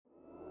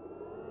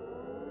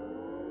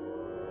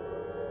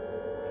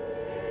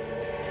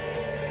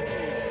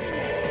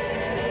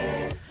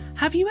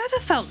Have you ever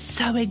felt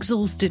so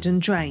exhausted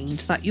and drained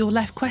that you're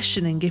left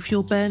questioning if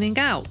you're burning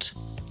out?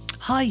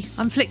 Hi,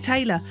 I'm Flick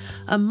Taylor,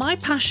 and my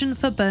passion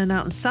for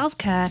burnout and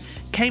self-care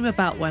came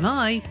about when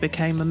I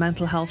became a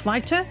mental health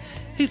writer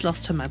who'd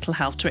lost her mental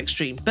health to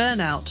extreme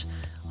burnout.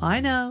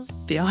 I know,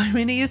 the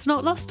irony is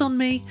not lost on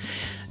me.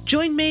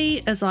 Join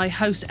me as I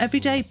host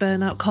Everyday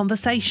Burnout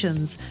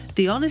Conversations,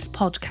 the honest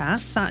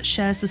podcast that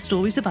shares the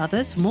stories of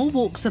others from all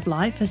walks of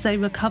life as they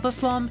recover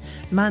from,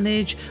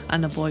 manage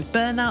and avoid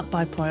burnout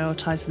by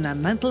prioritising their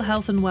mental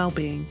health and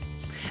well-being.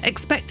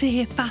 Expect to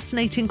hear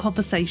fascinating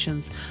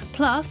conversations,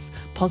 plus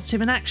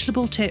positive and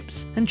actionable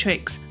tips and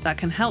tricks that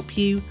can help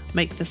you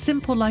make the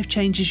simple life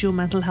changes your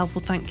mental health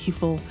will thank you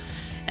for.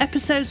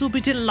 Episodes will be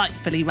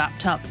delightfully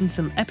wrapped up in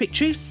some epic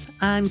truths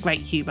and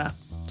great humour.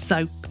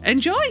 So,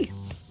 enjoy!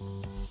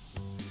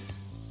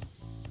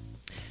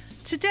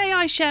 Today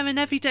I share an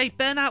everyday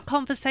burnout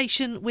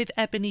conversation with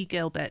Ebony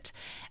Gilbert.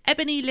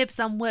 Ebony lives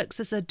and works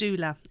as a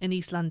doula in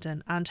East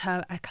London, and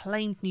her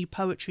acclaimed new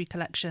poetry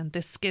collection,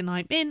 The Skin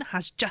I'm In,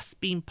 has just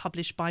been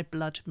published by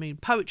Blood Moon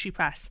Poetry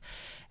Press.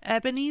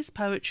 Ebony's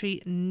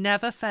poetry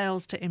never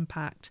fails to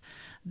impact.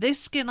 This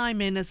Skin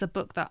I'm In is a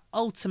book that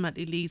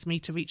ultimately leads me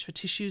to reach for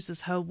tissues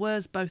as her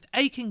words both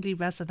achingly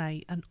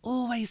resonate and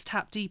always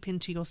tap deep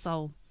into your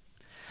soul.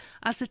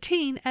 As a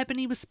teen,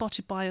 Ebony was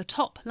spotted by a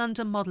top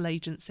London model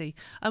agency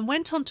and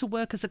went on to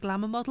work as a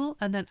glamour model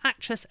and then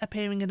actress,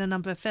 appearing in a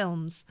number of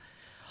films.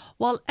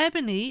 While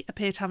Ebony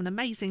appeared to have an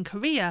amazing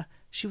career,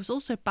 she was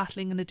also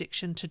battling an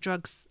addiction to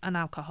drugs and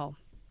alcohol.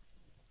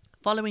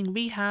 Following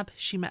rehab,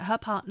 she met her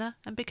partner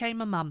and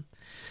became a mum.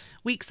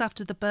 Weeks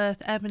after the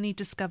birth, Ebony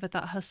discovered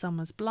that her son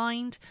was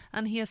blind,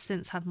 and he has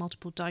since had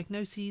multiple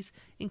diagnoses,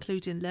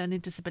 including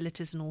learning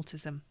disabilities and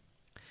autism.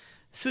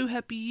 Through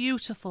her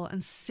beautiful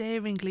and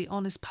searingly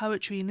honest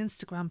poetry and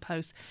Instagram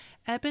posts,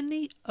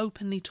 Ebony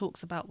openly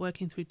talks about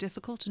working through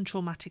difficult and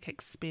traumatic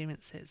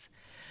experiences.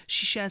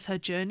 She shares her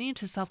journey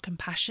into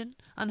self-compassion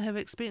and her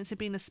experience of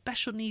being a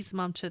special needs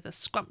mum to the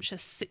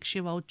scrumptious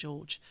 6-year-old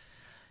George.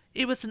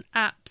 It was an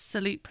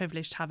absolute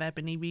privilege to have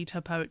Ebony read her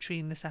poetry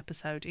in this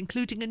episode,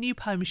 including a new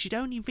poem she'd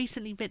only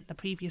recently written the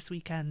previous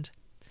weekend.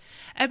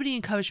 Ebony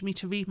encouraged me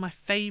to read my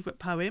favourite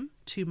poem,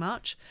 Too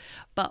Much,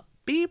 but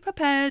be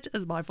prepared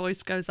as my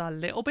voice goes a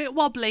little bit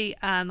wobbly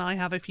and I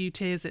have a few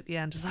tears at the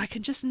end, as I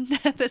can just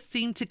never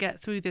seem to get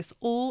through this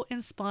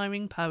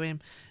awe-inspiring poem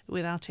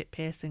without it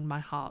piercing my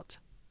heart.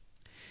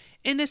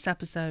 In this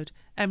episode,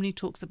 Ebony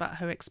talks about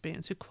her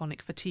experience with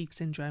chronic fatigue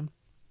syndrome.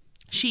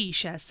 She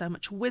shares so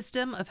much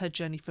wisdom of her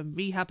journey from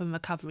rehab and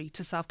recovery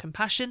to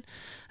self-compassion,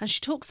 and she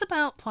talks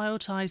about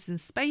prioritising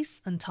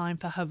space and time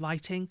for her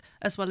writing,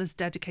 as well as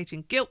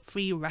dedicating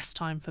guilt-free rest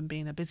time from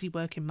being a busy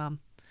working mum.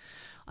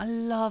 I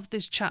love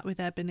this chat with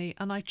Ebony,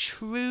 and I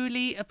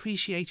truly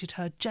appreciated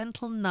her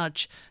gentle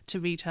nudge to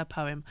read her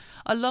poem,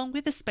 along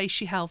with the space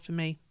she held for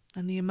me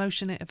and the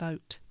emotion it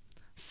evoked.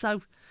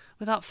 So,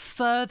 without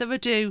further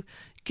ado,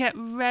 get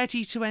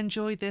ready to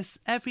enjoy this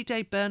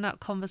everyday burnout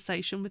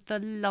conversation with the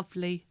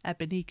lovely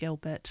Ebony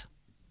Gilbert.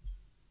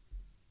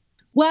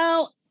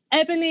 Well,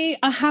 Ebony,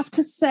 I have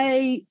to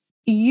say,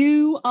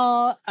 you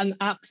are an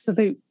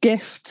absolute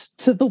gift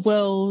to the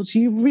world.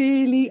 You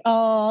really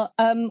are.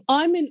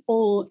 I'm in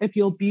awe of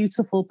your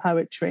beautiful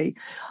poetry.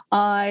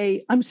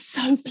 I'm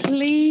so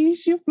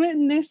pleased you've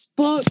written this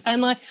book.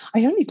 And I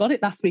only got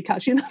it last week,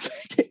 actually, and I've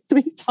read it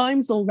 3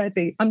 times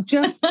already. You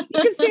can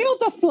see all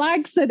the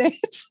flags in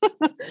it.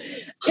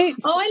 I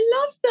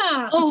love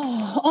that.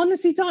 Oh,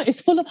 honestly, don't.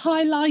 It's full of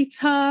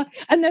highlighter.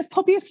 And there's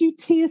probably a few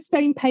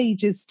tear-stained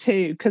pages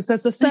too, because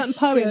there's a certain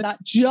poem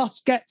that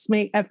just gets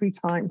me every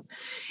time.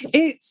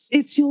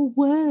 It's your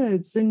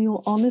words and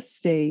your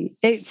honesty.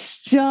 It's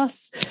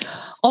just,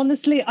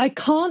 honestly, I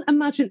can't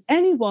imagine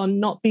anyone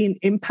not being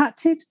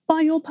impacted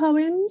by your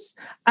poems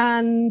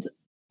and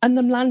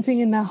them landing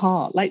in their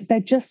heart. Like,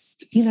 they're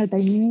just,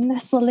 they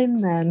nestle in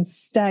there and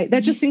stay. They're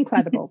just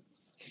incredible.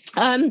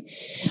 And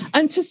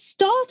to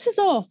start us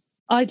off,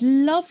 I'd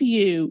love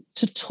you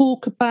to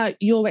talk about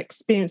your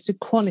experience with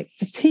chronic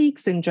fatigue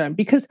syndrome,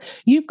 because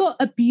you've got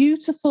a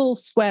beautiful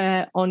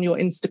square on your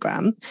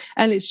Instagram,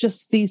 and it's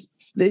just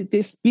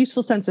this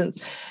beautiful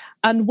sentence.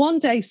 And one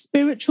day,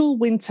 spiritual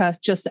winter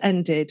just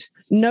ended.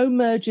 No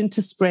merge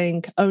into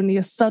spring, only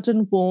a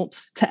sudden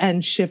warmth to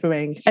end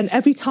shivering. And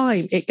every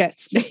time it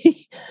gets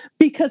me,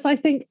 because I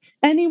think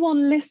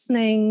anyone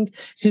listening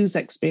who's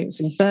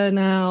experiencing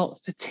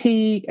burnout,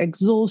 fatigue,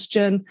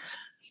 exhaustion,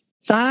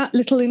 that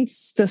little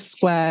Insta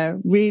square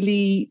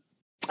really,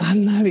 I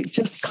don't know, it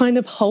just kind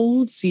of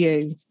holds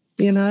you,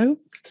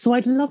 So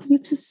I'd love you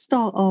to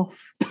start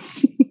off.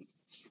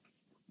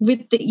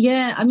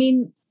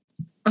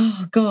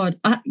 Oh God,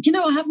 I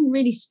haven't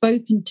really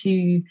spoken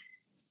to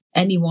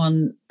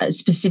anyone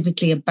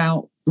specifically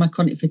about my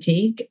chronic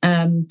fatigue.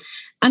 And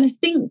I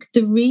think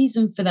the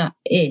reason for that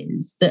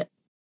is that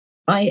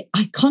I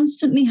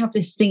constantly have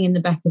this thing in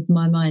the back of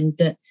my mind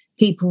that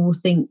people will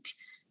think,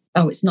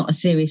 oh, it's not a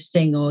serious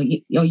thing, or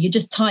you're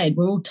just tired.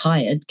 We're all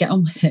tired. Get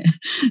on with it.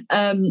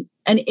 And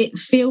it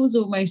feels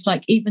almost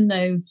like, even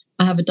though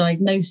I have a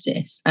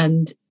diagnosis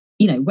and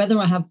whether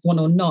I have one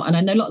or not. And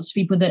I know lots of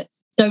people that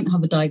don't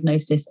have a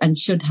diagnosis and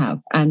should have,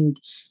 and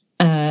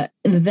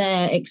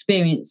their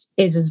experience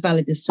is as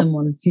valid as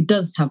someone who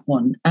does have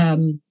one.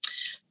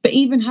 But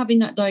even having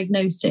that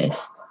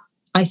diagnosis,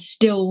 I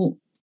still,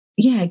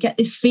 get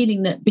this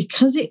feeling that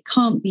because it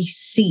can't be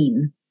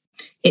seen,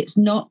 it's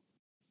not,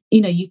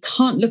 you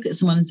can't look at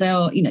someone and say,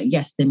 oh,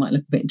 yes, they might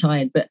look a bit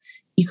tired, but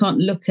you can't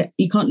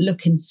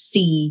look and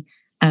see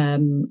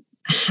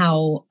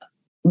how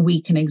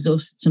weak and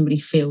exhausted somebody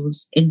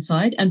feels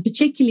inside. And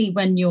particularly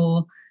when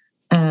you're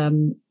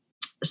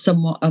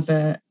somewhat of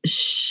a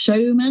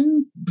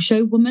showwoman,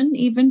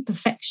 even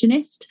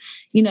perfectionist,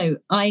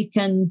 I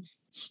can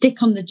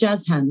stick on the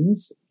jazz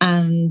hands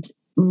and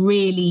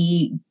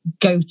really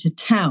go to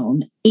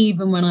town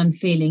even when I'm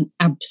feeling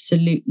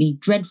absolutely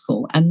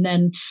dreadful. And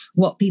then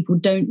what people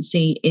don't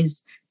see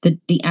is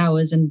the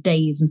hours and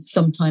days and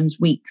sometimes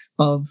weeks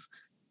of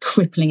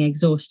crippling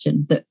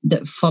exhaustion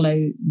that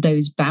follow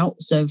those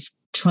bouts of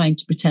trying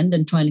to pretend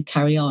and trying to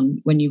carry on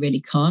when you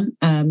really can't.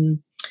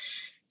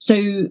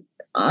 So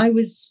I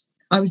was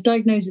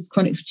diagnosed with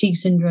chronic fatigue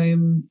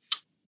syndrome.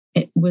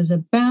 It was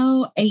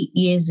about 8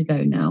 years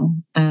ago now.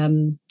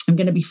 I'm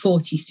going to be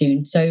 40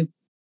 soon. So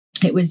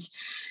it was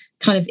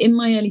kind of in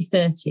my early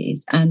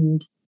 30s.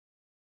 And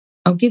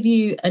I'll give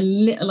you a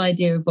little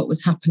idea of what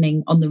was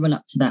happening on the run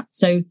up to that.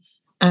 So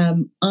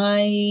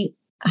I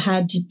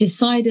had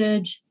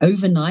decided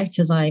overnight,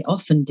 as I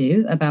often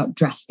do, about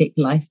drastic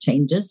life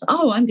changes.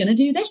 Oh, I'm going to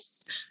do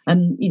this.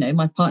 And,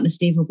 my partner,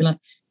 Steve, will be like,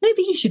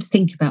 maybe you should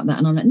think about that.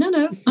 And I'm like,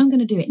 no, I'm going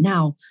to do it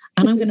now.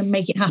 And I'm going to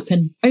make it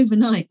happen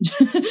overnight.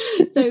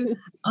 So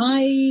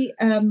I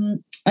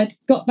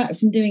got back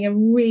from doing a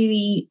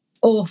really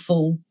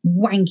awful,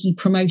 wanky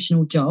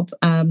promotional job.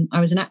 I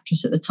was an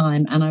actress at the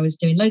time and I was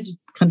doing loads of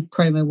kind of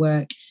promo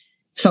work,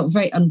 felt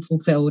very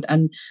unfulfilled.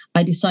 And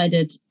I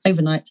decided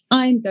overnight,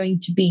 I'm going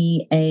to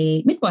be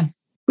a midwife,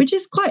 which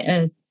is quite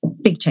a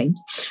big change.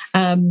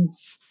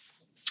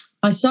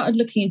 I started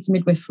looking into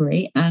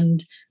midwifery,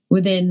 and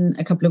within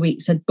a couple of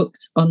weeks, I'd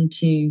booked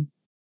onto,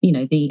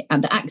 the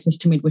access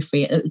to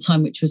midwifery at the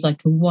time, which was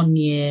like a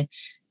 1-year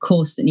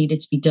course that needed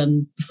to be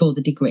done before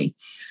the degree.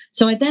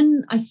 So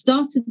I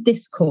started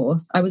this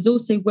course. I was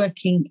also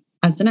working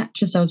as an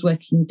actress. I was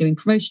working doing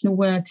promotional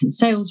work and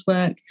sales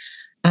work.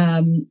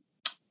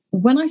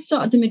 When I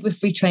started the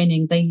midwifery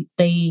training,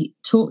 they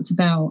talked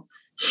about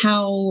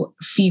how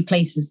few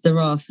places there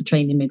are for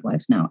training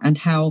midwives now, and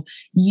how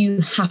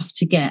you have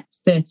to get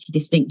 30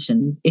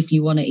 distinctions if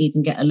you want to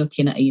even get a look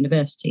in at a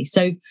university.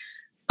 So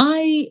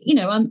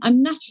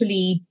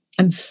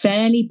I'm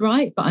fairly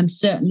bright, but I'm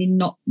certainly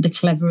not the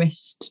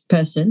cleverest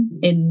person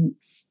in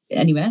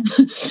anywhere.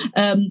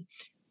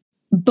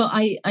 But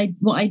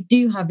what I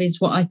do have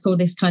is what I call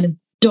this kind of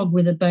dog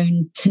with a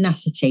bone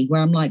tenacity,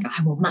 where I'm like,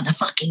 I will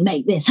motherfucking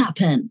make this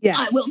happen. Yes.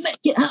 I will make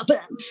it happen.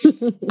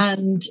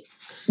 And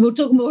we'll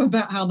talk more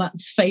about how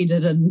that's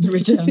faded and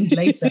returned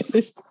later.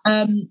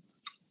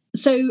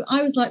 So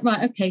I was like,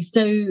 right, okay,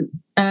 so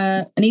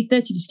I need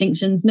 30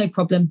 distinctions, no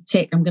problem,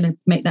 tick, I'm going to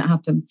make that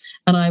happen.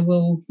 And I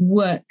will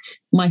work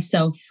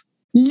myself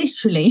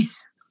literally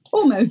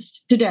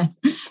almost to death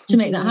to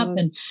make that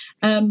happen.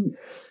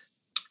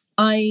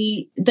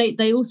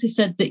 They also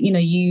said that,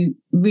 you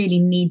really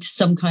need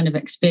some kind of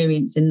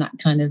experience in that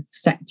kind of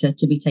sector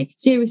to be taken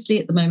seriously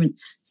at the moment.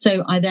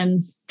 So I then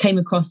came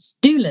across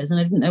doulas, and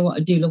I didn't know what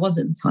a doula was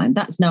at the time.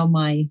 That's now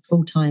my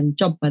full-time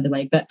job, by the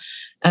way. But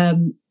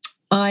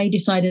I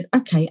decided,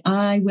 okay,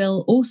 I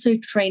will also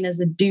train as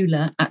a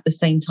doula at the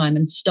same time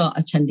and start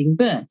attending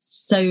births.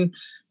 So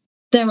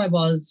there I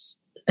was,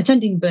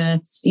 attending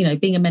births,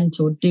 being a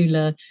mentor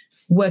doula,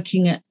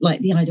 working at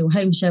like the Ideal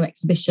Home Show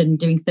exhibition,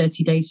 doing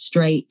 30 days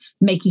straight,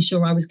 making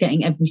sure I was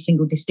getting every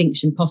single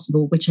distinction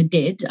possible, which I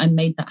did. I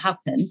made that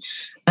happen.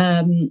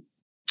 And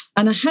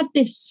I had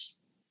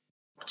this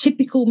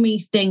typical me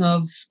thing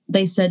of,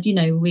 they said, you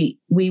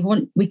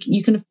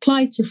can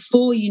apply to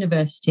 4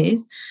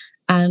 universities.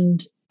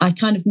 And I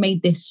kind of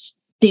made this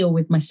deal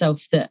with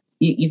myself that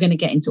you're going to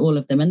get into all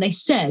of them. And they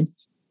said,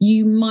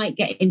 you might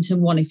get into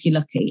one if you're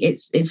lucky.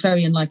 It's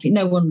very unlikely.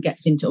 No one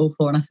gets into all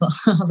 4. And I thought,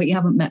 but you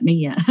haven't met me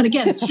yet. And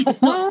again,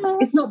 it's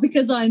not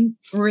because I'm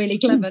really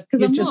clever,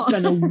 because I'm just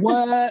going to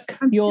work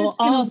your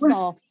ass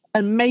off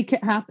and make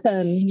it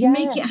happen. Yes.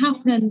 Make it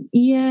happen.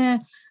 Yeah.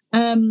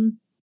 And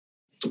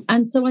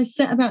so I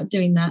set about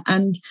doing that.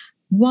 And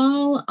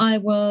while I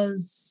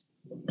was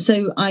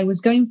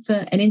going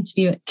for an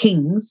interview at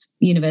King's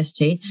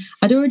University,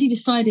 I'd already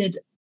decided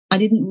I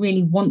didn't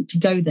really want to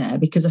go there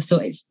because I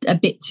thought it's a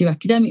bit too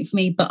academic for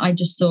me, but I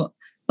just thought,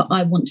 but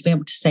I want to be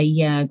able to say,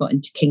 yeah, I got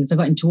into King's. I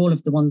got into all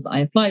of the ones that I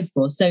applied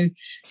for. So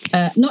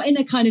not in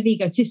a kind of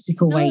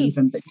egotistical way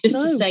even, but just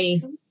to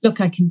say,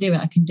 look, I can do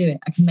it. I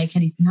can make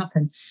anything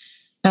happen.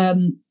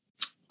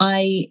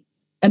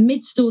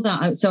 Amidst all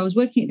that, so I was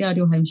working at the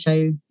Ideal Home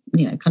Show,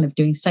 kind of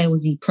doing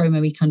salesy,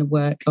 promo-y kind of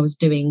work. I was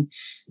doing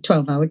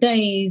 12-hour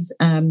days.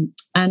 And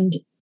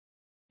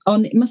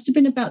it must have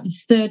been about the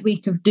third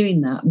week of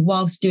doing that,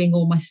 whilst doing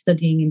all my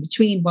studying in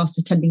between, whilst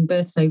attending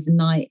births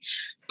overnight,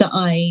 that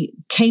I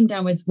came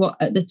down with what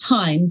at the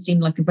time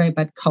seemed like a very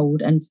bad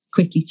cold and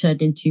quickly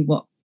turned into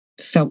what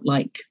felt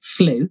like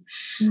flu.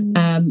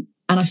 And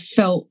I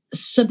felt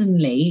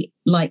suddenly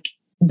like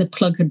the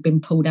plug had been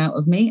pulled out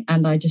of me,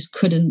 and I just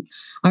couldn't.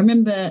 I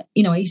remember,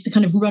 I used to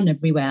kind of run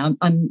everywhere.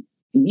 I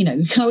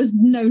was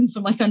known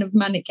for my kind of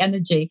manic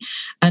energy,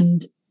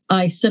 and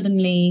I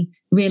suddenly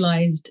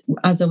realised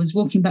as I was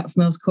walking back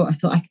from Earls Court, I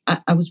thought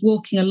I was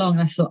walking along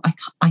and I thought,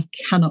 I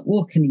cannot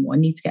walk anymore. I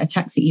need to get a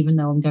taxi, even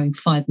though I'm going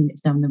 5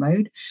 minutes down the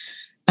road.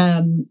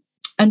 And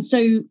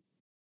so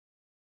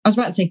I was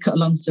about to say cut a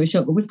long story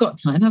short, but we've got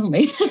time, haven't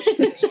we?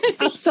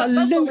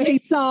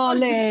 Absolutely,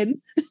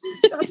 darling.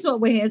 That's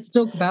what we're here to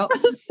talk about.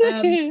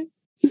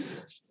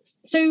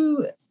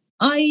 So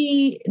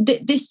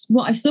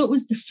what I thought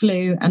was the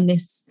flu and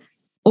this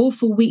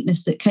awful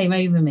weakness that came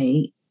over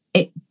me,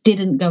 it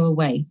didn't go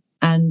away.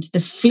 And the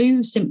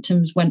flu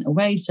symptoms went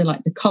away. So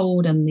like the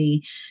cold and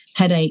the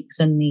headaches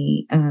and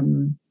the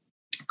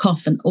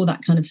cough and all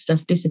that kind of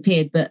stuff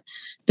disappeared, but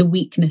the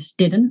weakness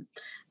didn't.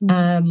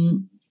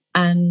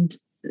 And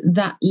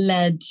that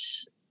led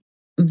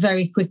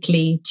very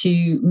quickly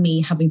to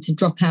me having to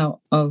drop out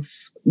of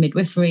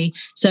midwifery.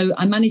 So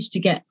I managed to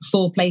get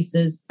 4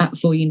 places at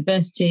 4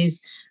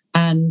 universities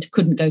and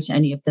couldn't go to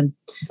any of them.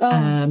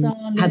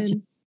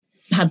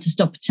 Had to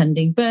stop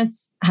attending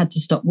births, had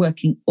to stop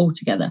working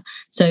altogether.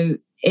 So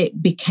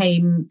it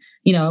became,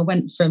 I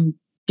went from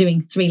doing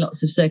 3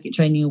 lots of circuit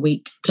training a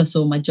week, plus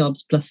all my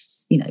jobs,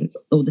 plus,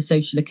 all the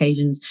social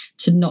occasions,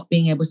 to not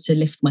being able to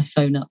lift my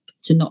phone up,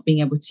 to not being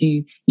able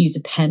to use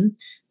a pen,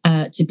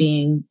 to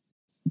being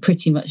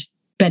pretty much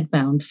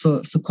bedbound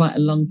for quite a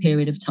long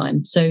period of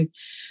time. So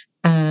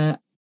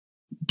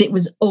it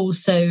was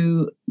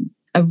also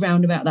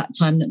around about that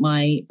time that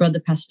my brother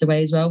passed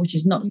away as well, which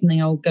is not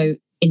something I'll go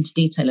into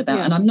detail about.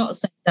 Yeah. And I'm not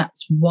saying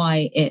that's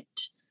why it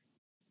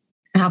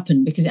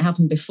happened, because it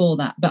happened before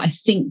that. But I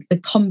think the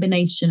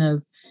combination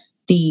of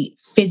the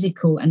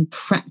physical and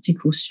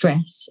practical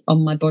stress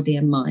on my body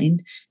and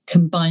mind,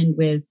 combined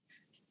with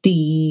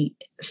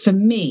for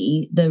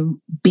me, the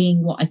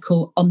being what I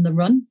call on the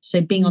run. So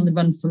being on the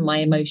run from my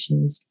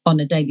emotions on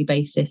a daily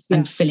basis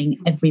and filling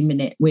every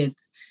minute with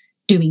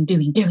doing,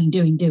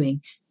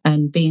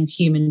 and being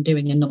human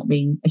doing and not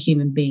being a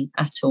human being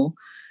at all.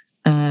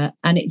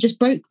 And it just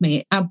broke me.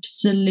 It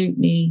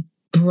absolutely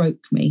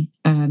broke me.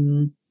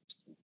 And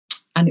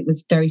it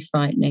was very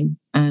frightening.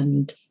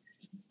 And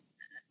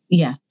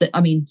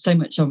so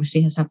much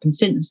obviously has happened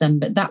since then,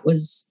 but that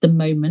was the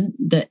moment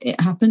that it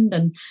happened.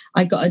 And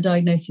I got a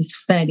diagnosis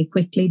fairly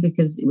quickly,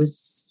 because it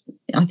was,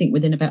 I think,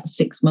 within about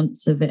 6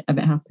 months of it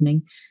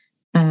happening.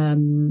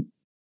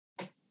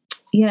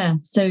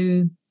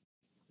 So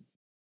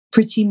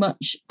pretty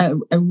much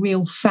a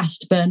real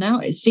fast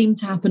burnout. It seemed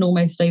to happen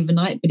almost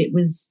overnight, but it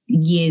was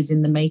years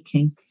in the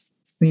making,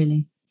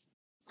 really.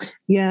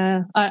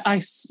 Yeah, I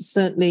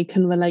certainly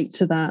can relate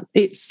to that.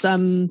 It's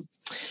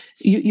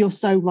you're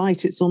so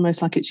right. It's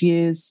almost like it's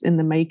years in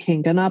the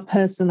making. And our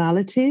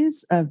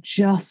personalities of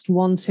just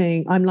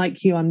wanting, I'm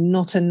like you, I'm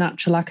not a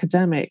natural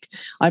academic.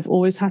 I've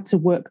always had to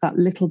work that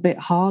little bit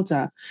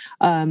harder.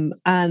 And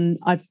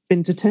I've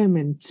been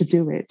determined to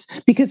do it,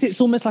 because it's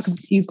almost like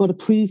you've got to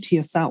prove to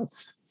yourself,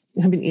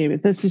 haven't you?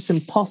 There's this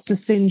imposter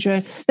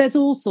syndrome. There's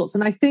all sorts.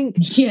 And I think,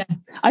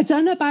 I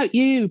don't know about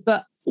you,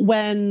 but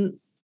when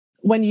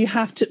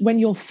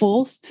you're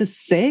forced to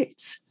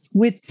sit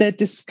with the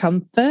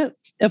discomfort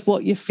of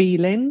what you're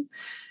feeling,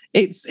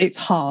 it's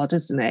hard,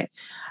 isn't it?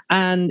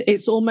 And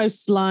it's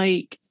almost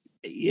like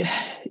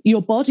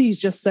your body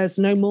just says,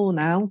 no more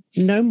now,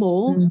 no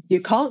more.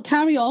 You can't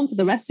carry on for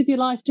the rest of your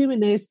life doing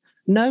this.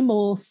 No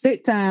more.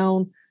 Sit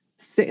down,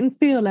 sit and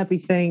feel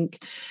everything.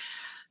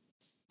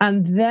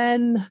 And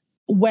then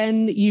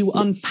when you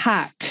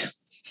unpack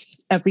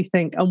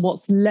everything and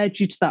what's led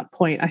you to that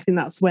point, I think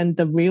that's when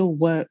the real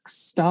work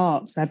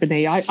starts,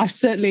 Ebony. I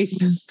certainly,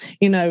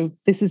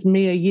 this is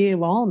me a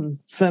year on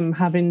from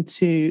having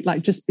to,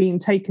 just being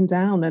taken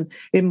down and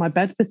in my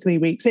bed for 3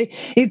 weeks.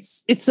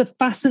 It's a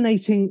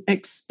fascinating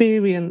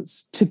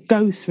experience to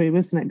go through,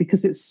 isn't it?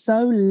 Because it's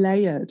so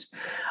layered.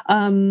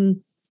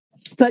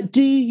 But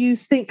do you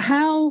think,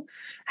 how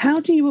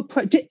do you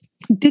approach it?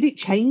 Did it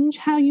change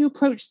how you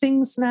approach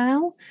things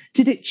now?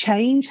 Did it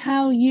change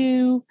how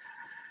you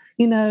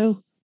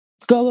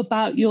go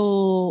about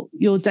your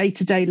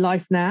day-to-day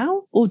life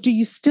now? Or do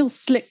you still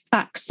slip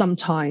back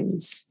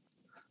sometimes?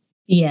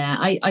 Yeah,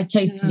 I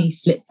totally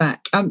slip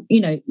back. I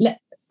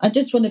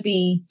just want to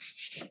be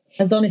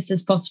as honest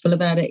as possible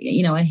about it.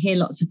 I hear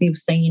lots of people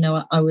saying,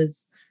 I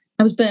was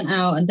burnt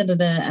out and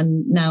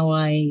and now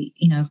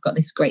I've got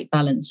this great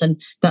balance,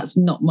 and that's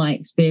not my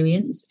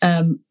experience.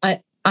 I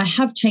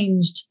have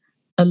changed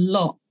a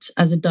lot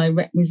as a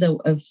direct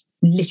result of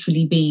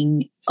literally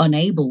being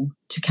unable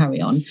to carry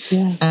on.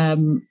 Yeah.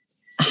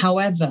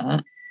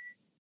 However,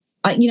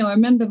 I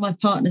remember my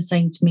partner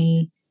saying to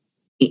me,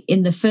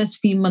 in the first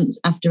few months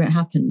after it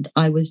happened,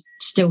 I was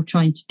still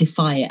trying to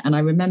defy it. And I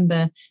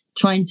remember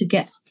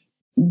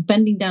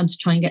bending down to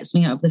try and get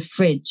something out of the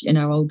fridge in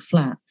our old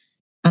flat,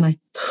 and I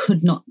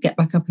could not get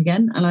back up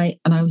again. And I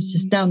was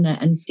just down there,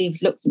 and Steve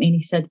looked at me and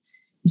he said,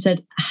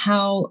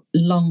 how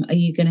long are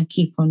you going to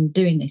keep on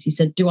doing this? He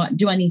said, do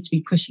I need to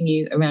be pushing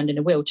you around in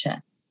a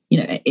wheelchair?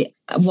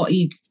 What are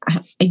you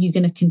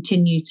going to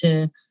continue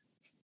to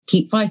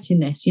keep fighting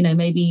this?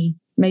 Maybe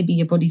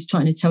your body's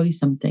trying to tell you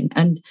something.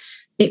 And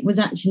it was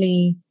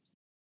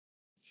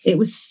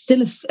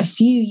still a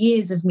few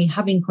years of me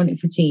having chronic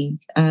fatigue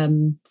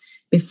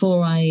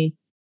before I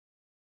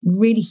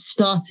really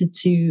started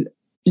to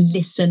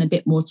listen a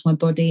bit more to my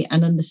body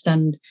and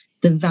understand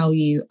the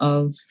value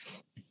of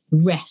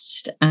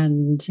rest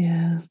and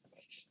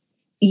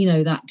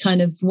that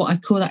kind of, what I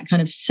call that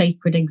kind of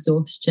sacred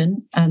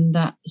exhaustion, and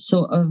that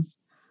sort of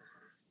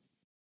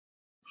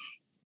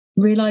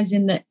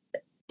realizing that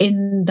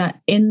in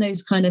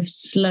those kind of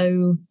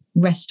slow,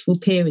 restful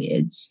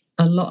periods,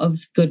 a lot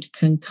of good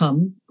can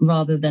come,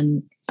 rather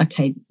than,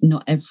 okay,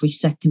 not every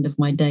second of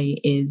my day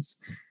is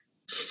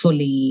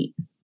fully,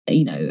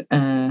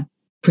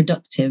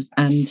 productive,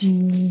 and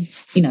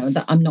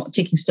that I'm not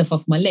ticking stuff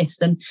off my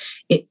list. And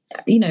it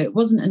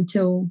wasn't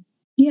until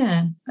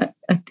a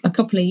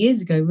couple of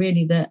years ago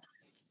really that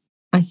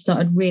I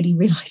started really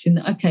realizing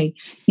that, okay,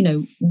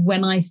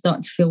 when I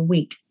start to feel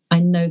weak, I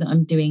know that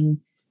I'm doing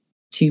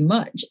too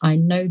much. I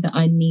know that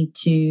I need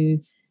to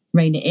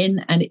rein it in,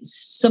 and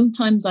it's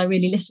sometimes I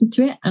really listen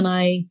to it, and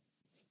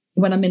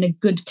when I'm in a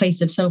good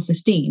place of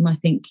self-esteem, I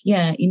think,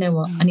 you know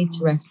what, I need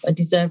to rest. I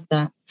deserve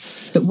that.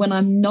 But when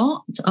I'm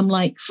not, I'm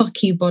like,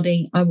 fuck you,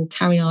 body. I will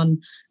carry on,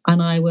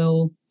 and I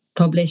will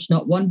publish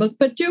not one book,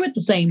 but two at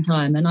the same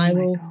time. And I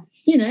will,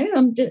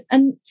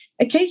 and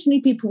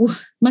occasionally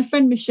my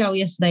friend Michelle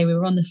yesterday, we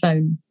were on the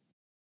phone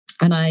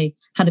and I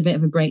had a bit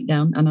of a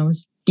breakdown, and I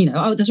was,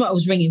 that's what I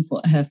was ringing for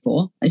her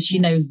for. And she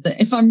knows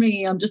that if I'm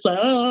ringing, I'm just like,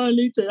 I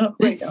need to have a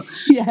breakdown.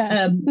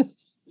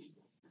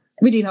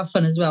 We do have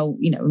fun as well,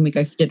 when we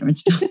go for dinner and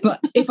stuff. But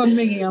if I'm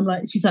ringing, I'm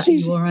like, she's like, are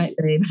you all right,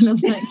 babe? And I'm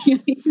like, you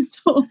need to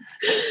talk.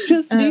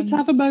 Just need to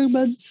have a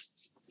moment.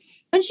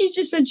 And she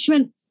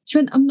went,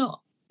 I'm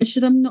not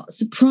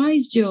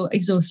surprised you're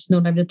exhausted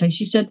all over the place.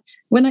 She said,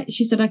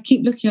 I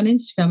keep looking on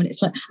Instagram and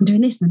it's like, I'm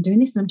doing this and I'm doing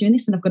this and I'm doing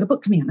this and I've got a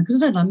book coming out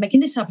and I'm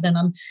making this happen and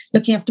I'm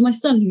looking after my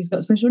son who's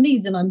got special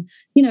needs and I'm,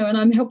 and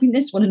I'm helping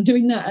this one and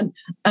doing that.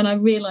 And I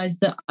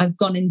realized that I've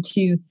gone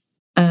into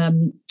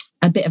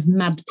a bit of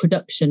mad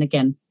production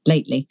again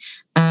lately.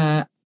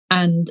 But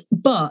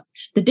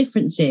the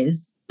difference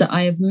is that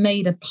I have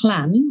made a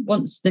plan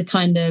once the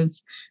kind of,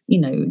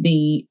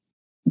 the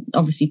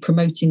obviously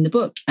promoting the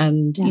book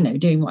and,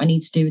 doing what I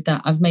need to do with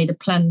that. I've made a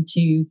plan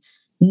to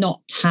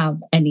not have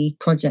any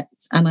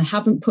projects, and I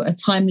haven't put a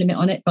time limit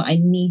on it, but I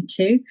need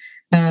to.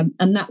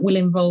 And that will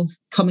involve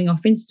coming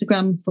off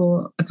Instagram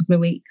for a couple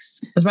of weeks.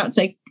 I was about to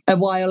say a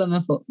while, and I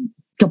thought,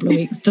 couple of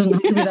weeks doesn't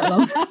have to be that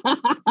long.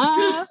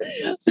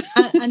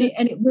 and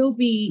it will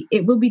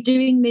be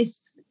doing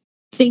this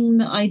thing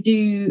that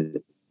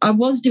I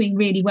was doing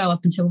really well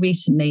up until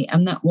recently,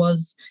 and that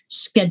was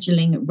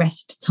scheduling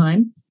rest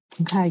time.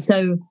 Okay.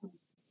 So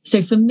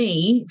for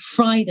me,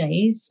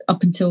 Fridays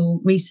up until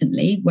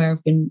recently, where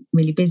I've been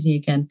really busy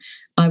again,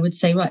 I would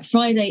say, right,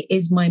 Friday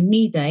is my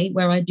me day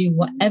where I do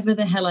whatever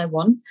the hell I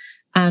want.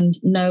 And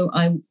no,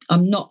 I'm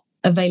not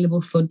available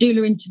for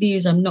doula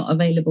interviews. I'm not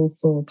available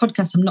for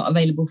podcasts. I'm not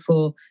available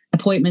for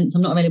appointments.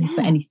 I'm not available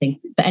for anything,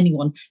 for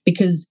anyone,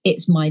 because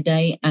it's my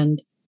day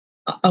and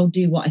I'll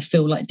do what I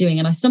feel like doing.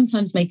 And I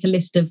sometimes make a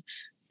list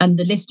and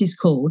the list is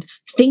called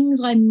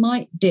things I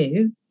might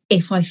do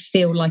if I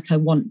feel like I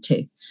want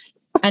to.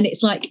 And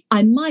it's like,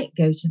 I might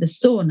go to the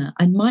sauna.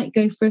 I might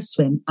go for a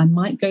swim. I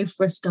might go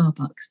for a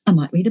Starbucks. I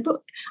might read a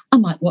book. I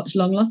might watch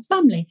Long Lost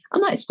Family. I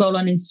might scroll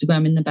on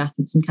Instagram in the bath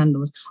with some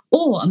candles,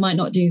 or I might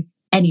not do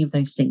any of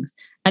those things.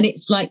 And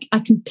it's like I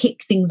can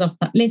pick things off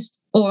that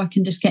list, or I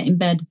can just get in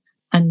bed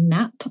and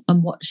nap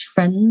and watch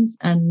Friends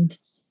and,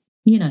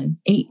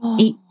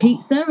 eat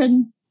pizza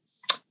and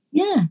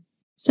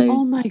So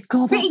oh my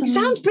God, it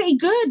sounds pretty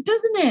good,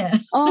 doesn't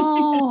it?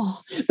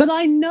 But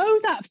I know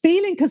that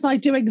feeling because I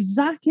do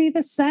exactly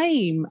the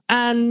same.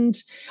 And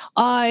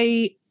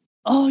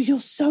you're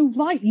so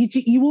right.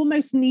 You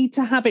almost need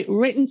to have it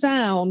written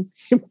down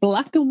in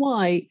black and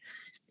white.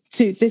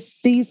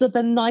 These are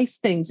the nice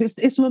things.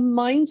 It's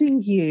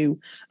reminding you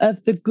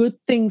of the good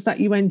things that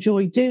you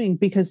enjoy doing,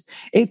 because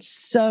it's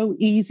so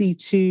easy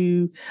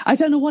to, I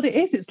don't know what it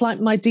is. It's like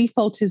my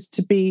default is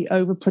to be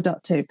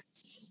overproductive.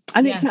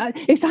 And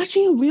it's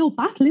actually a real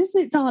battle,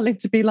 isn't it, darling,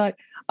 to be like,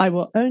 I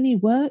will only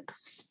work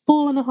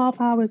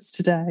 4.5 hours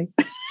today.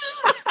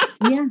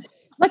 Yeah.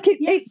 I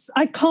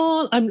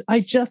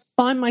just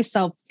find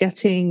myself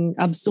getting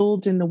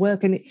absorbed in the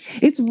work, and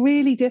it's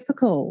really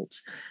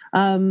difficult.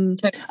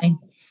 Totally.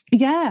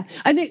 Yeah.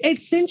 And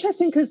it's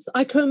interesting because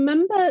I can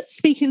remember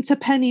speaking to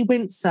Penny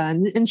Windsor,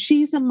 and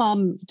she's a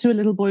mum to a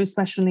little boy with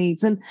special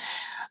needs. And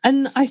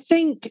I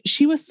think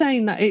she was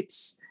saying that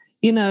it's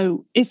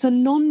a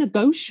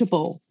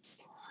non-negotiable.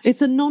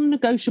 It's a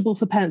non-negotiable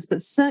for parents,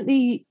 but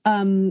certainly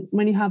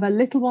when you have a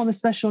little one with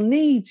special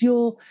needs,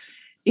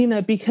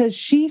 because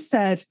she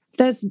said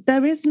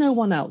there is no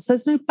one else.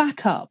 There's no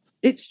backup.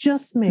 It's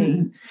just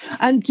me.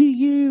 And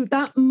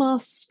that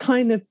must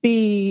kind of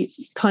be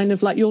kind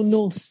of like your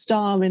North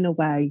Star in a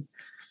way.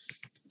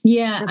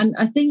 Yeah. And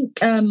I think,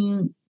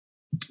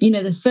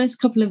 the first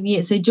couple of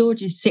years, so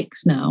George is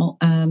 6 now.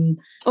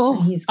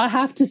 I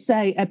have to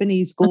say,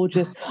 Ebony's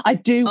gorgeous. I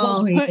do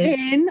want to put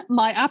in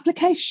my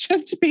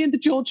application to be in the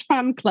George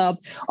fan club.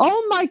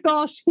 Oh my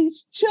gosh,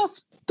 he's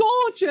just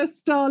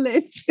gorgeous,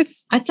 darling.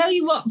 I tell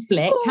you what,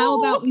 Flick, how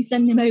about we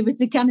send him over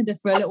to Canada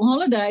for a little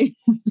holiday?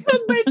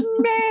 Come with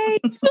me,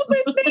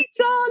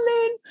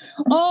 darling.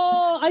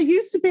 Oh, I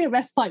used to be a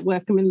respite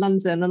worker in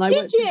London, and I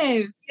Did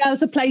you? I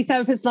was a play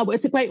therapist, and I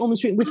worked at Great Ormond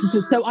Street in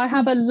Whittington, so I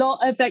have a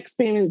lot of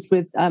experience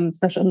with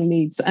special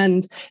needs.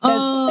 And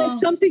there's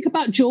something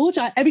about George.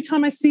 Every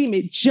time I see him,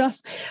 it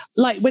just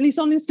like when he's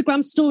on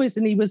Instagram stories,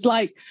 and he was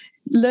like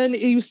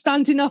he was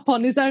standing up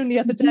on his own the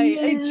other day.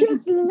 Yeah. It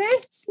just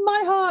lifts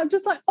my heart.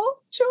 Just like, oh,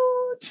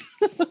 George.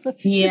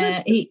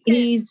 Yeah, I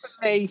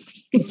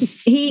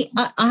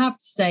have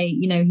to say,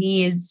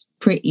 he is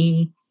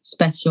pretty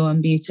special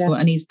and beautiful,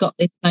 and he's got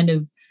this kind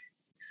of,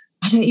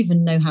 I don't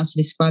even know how to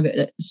describe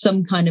it,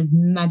 some kind of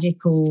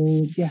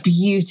magical,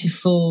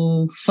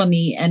 beautiful,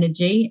 funny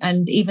energy.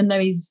 And even though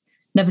he's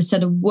never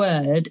said a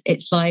word,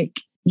 it's like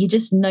you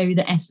just know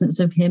the essence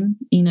of him,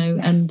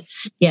 and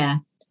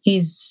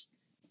he's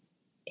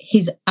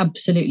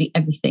absolutely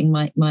everything,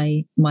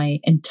 my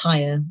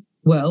entire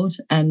world.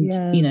 And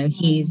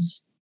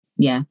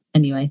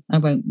anyway, I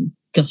won't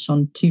gush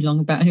on too long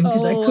about him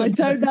because I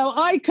don't know.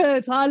 I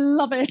could. I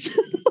love it.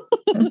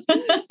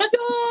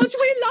 George,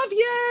 we love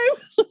you.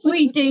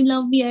 We do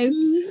love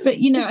you. But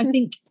I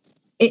think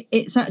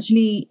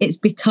it's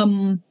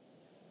become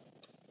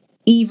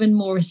even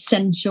more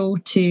essential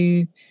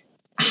to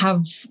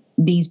have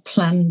these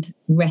planned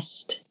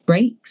rest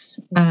breaks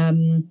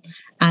and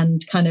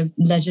kind of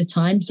leisure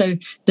time. So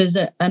there's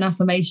an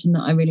affirmation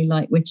that I really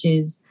like, which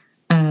is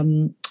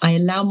I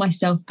allow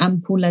myself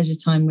ample leisure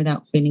time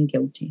without feeling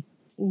guilty.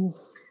 Ooh.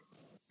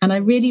 And I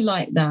really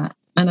like that.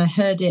 And I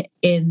heard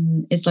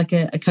it's like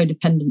a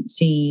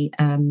codependency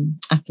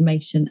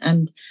affirmation.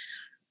 And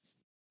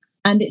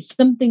it's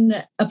something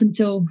that up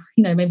until,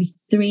 maybe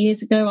 3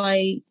 years ago,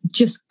 I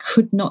just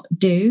could not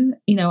do.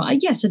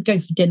 I'd go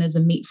for dinners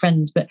and meet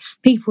friends, but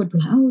people would be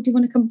like, oh, do you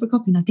want to come for a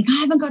coffee? And I think, I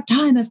haven't got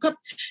time. I've got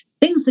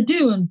things to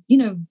do. And,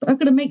 I've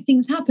got to make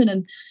things happen.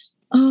 And,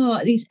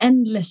 these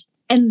endless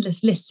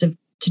lists of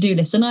to-do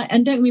lists. And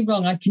don't get me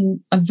wrong, I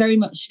very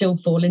much still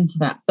fall into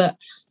that. But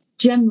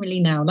generally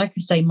now, like I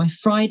say, my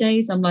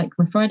Fridays I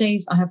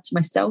have to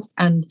myself.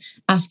 And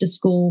after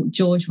school,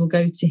 George will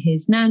go to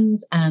his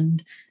nan's,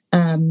 and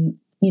I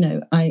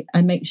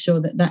make sure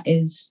that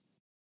is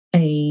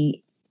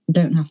a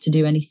don't have to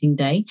do anything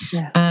day.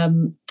 Yeah.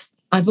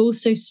 I've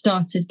also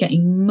started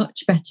getting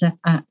much better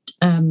at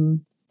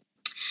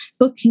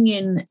booking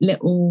in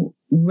little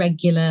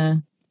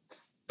regular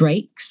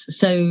breaks.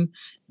 So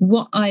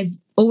what I've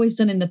always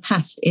done in the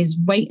past is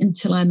wait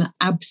until I'm at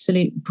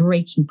absolute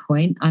breaking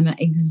point. I'm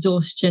at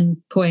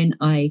exhaustion point.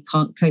 I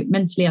can't cope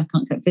mentally. I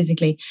can't cope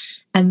physically.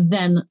 And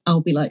then I'll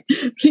be like,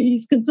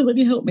 please, can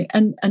somebody help me?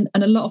 And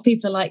a lot of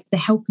people are like, the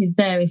help is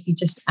there if you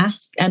just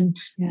ask. And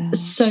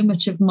so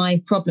much of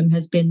my problem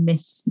has been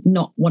this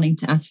not wanting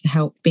to ask for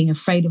help, being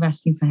afraid of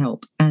asking for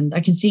help. And I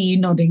can see you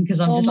nodding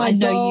because I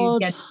know you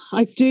get.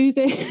 I do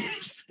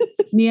this.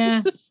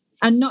 Yeah.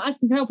 And not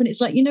asking for help. And it's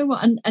like, you know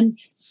what? And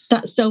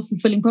that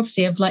self-fulfilling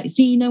prophecy of like,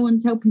 see, no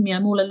one's helping me.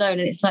 I'm all alone.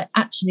 And it's like,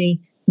 actually,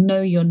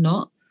 no, you're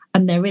not.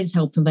 And there is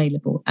help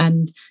available.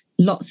 And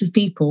lots of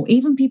people,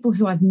 even people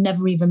who I've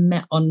never even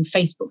met on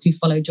Facebook who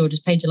follow George's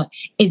page are like,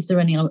 is there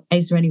any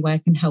way I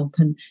can help?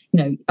 And,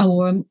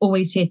 I'm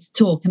always here to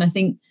talk. And I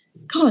think,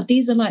 God,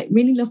 these are like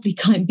really lovely,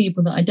 kind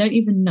people that I don't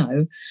even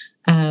know.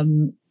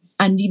 And,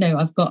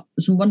 I've got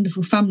some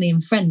wonderful family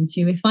and friends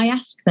who, if I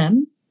ask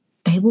them,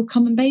 they will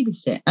come and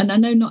babysit. And I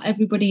know not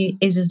everybody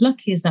is as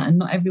lucky as that, and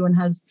not everyone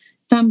has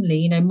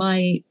family.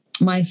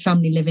 My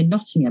family live in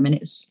Nottingham, and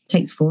it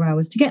takes 4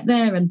 hours to get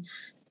there. And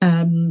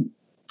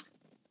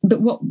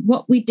but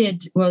what we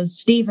did was,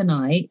 Steve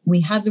and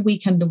we had a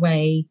weekend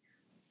away.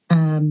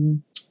 I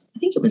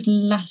think it was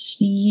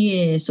last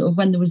year, sort of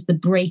when there was the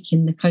break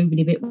in the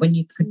COVID bit, when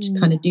you could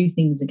kind of do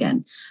things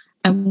again.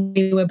 And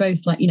we were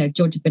both like,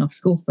 George had been off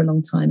school for a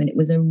long time, and it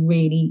was a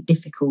really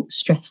difficult,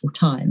 stressful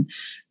time.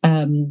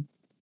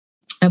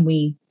 And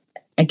we,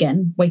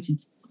 again, wait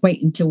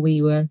until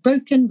we were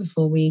broken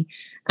before we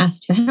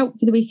asked for help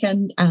for the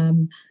weekend.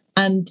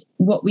 And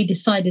what we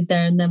decided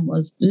there and then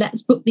was,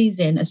 let's book these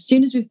in. As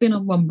soon as we've been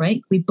on one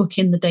break, we book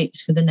in the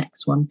dates for the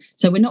next one.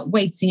 So we're not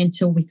waiting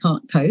until we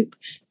can't cope.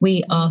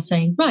 We are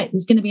saying, right,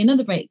 there's going to be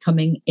another break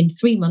coming in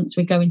 3 months.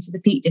 We're going to the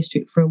Peak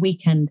District for a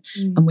weekend,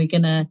 and we're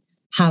going to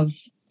have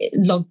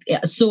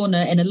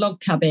sauna in a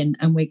log cabin,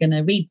 and we're going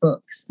to read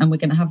books, and we're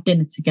going to have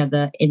dinner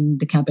together in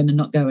the cabin and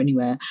not go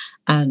anywhere,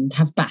 and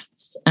have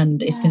baths,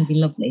 and it's going to be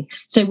lovely.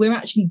 So we're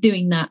actually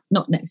doing that,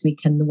 not next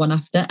weekend, the one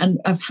after. And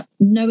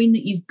knowing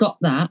that you've got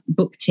that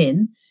booked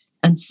in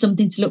and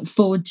something to look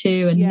forward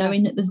to, and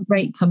knowing that there's a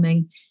break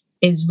coming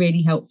is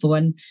really helpful.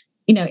 And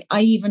you know,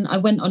 I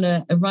went on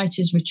a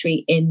writer's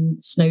retreat in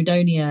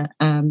Snowdonia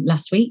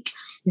last week.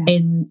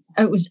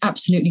 It was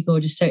absolutely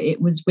gorgeous. So it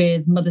was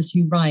with Mothers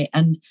Who Write,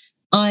 and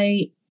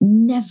I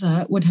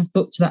never would have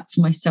booked that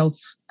for myself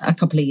a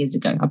couple of years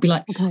ago. I'd be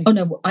like, oh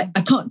no,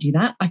 I can't do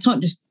that. I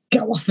can't just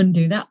go off and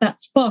do that.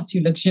 That's far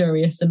too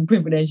luxurious and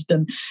privileged.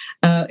 And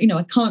you know,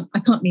 I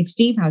can't leave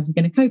Steve. How's he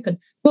going to cope? And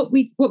what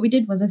we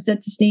did was, I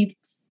said to Steve,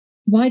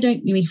 why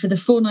don't we, for the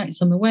 4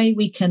 nights I'm away,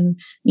 we can,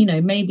 you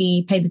know,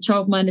 maybe pay the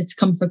childminder to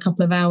come for a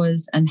couple of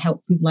hours and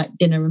help with like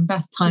dinner and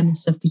bath time and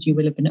stuff, because you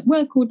will have been at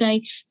work all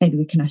day. Maybe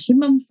we can ask your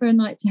mum for a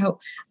night to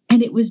help.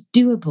 And it was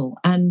doable.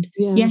 And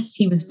yes,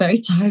 he was very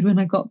tired when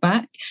I got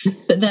back,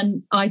 but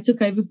then I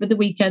took over for the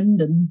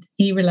weekend and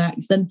he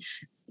relaxed. And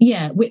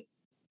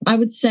I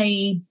would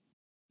say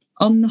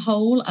on the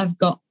whole, I've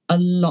got a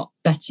lot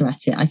better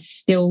at it. I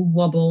still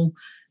wobble.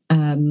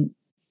 And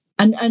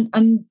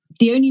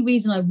the only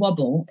reason I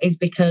wobble is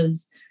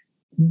because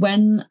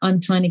when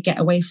I'm trying to get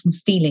away from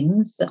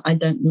feelings that I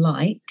don't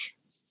like,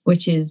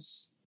 which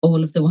is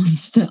all of the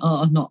ones that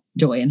are not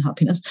joy and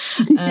happiness,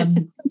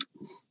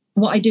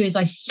 what I do is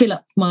I fill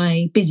up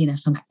my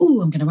busyness. I'm like,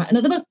 oh, I'm going to write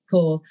another book,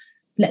 or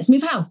let's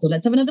move house, or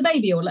let's have another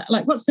baby, or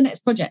like, what's the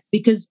next project?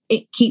 Because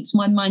it keeps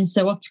my mind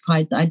so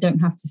occupied that I don't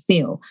have to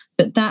feel.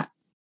 But that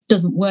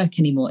doesn't work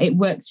anymore. It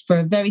works for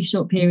a very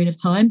short period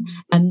of time.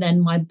 And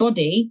then my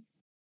body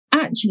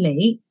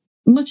actually,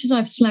 much as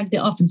I've slagged it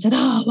off and said,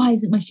 why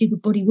isn't my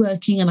stupid body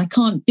working? And I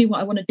can't do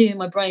what I want to do in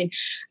my brain,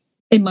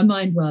 in my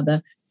mind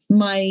rather,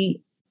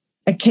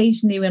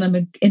 occasionally when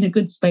I'm in a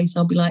good space,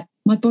 I'll be like,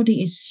 my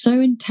body is so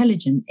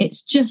intelligent.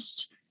 It's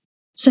just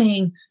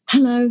saying,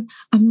 hello,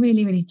 I'm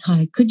really, really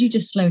tired. Could you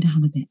just slow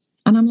down a bit?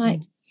 And I'm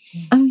like,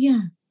 oh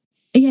yeah,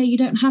 you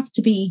don't have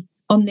to be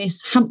on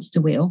this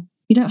hamster wheel.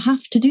 You don't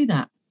have to do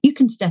that. You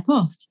can step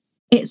off.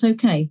 It's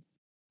okay.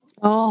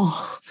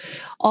 Oh,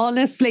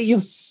 honestly, you're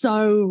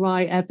so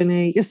right,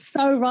 Ebony. You're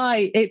so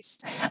right. It's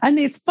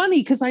funny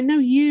because I know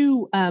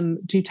you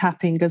do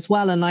tapping as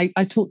well, and I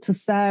talked to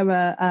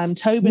Sarah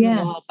Tobin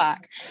a while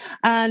back,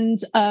 and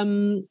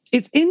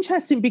it's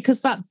interesting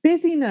because that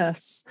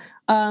busyness.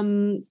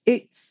 I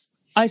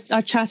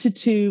chatted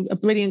to a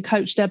brilliant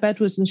coach, Deb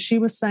Edwards, and she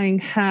was saying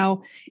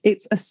how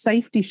it's a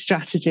safety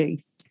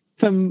strategy.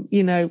 From,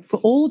 you know, for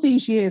all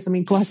these years, I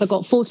mean, Christ, I've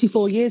got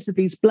 44 years of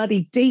these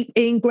bloody deep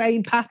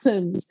ingrained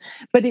patterns,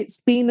 but it's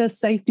been a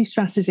safety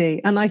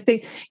strategy. And I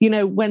think, you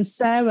know, when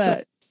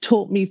Sarah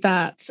taught me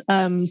that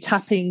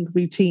tapping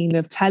routine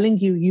of telling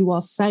you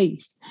are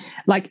safe,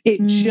 like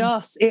it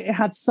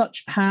had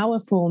such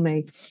power for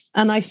me.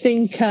 And I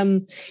think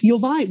you're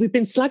right. We've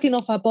been slagging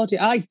off our body.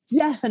 I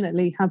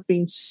definitely have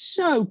been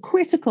so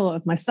critical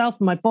of myself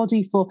and my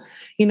body for,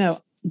 you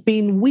know,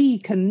 being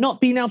weak and not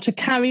being able to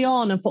carry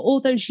on, and for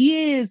all those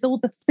years, all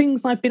the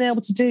things I've been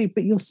able to do.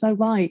 But you're so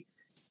right.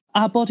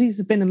 Our bodies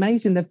have been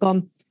amazing. They've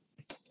gone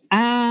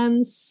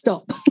and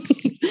stop.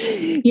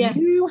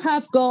 You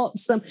have got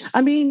some,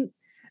 I mean,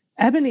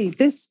 Ebony,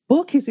 this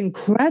book is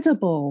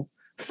incredible.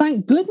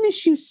 Thank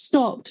goodness you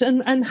stopped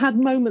and had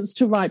moments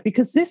to write,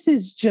 because this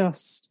is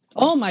just,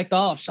 oh my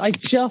gosh, I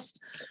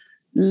just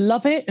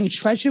love it and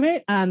treasure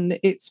it, and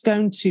it's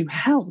going to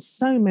help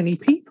so many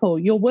people.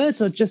 Your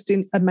words are just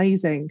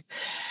amazing.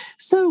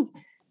 So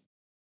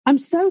I'm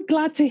so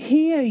glad to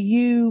hear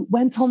you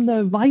went on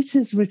the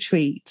writer's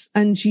retreat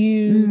and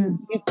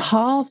you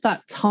carved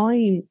that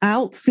time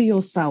out for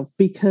yourself,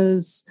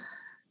 because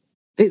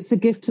it's a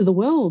gift to the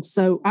world.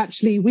 So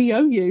actually we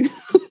owe you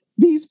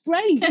these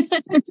breaks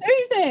to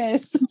do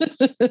this.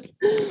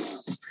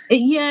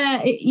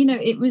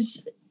 It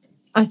was,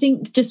 I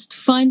think, just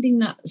finding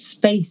that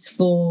space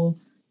for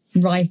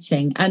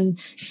writing. And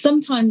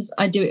sometimes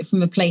I do it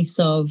from a place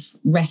of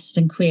rest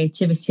and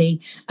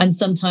creativity, and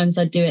sometimes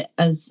I do it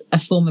as a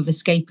form of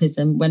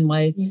escapism when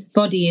my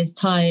body is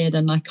tired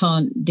and I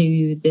can't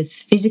do the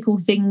physical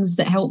things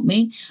that help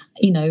me,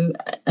 you know,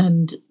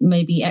 and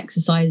maybe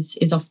exercise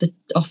is off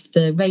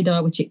the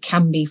radar, which it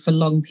can be for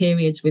long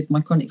periods with my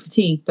chronic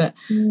fatigue, but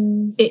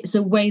it's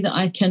a way that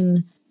I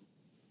can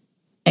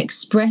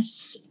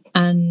express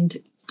and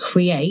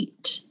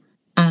create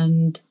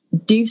and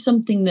do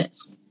something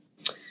that's,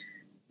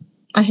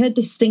 I heard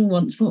this thing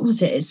once, what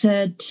was it? It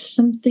said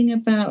something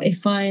about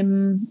if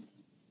I'm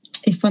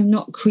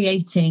not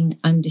creating,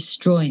 I'm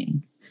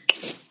destroying.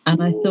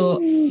 And I thought,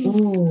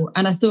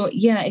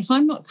 if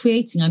I'm not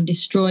creating, I'm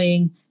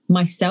destroying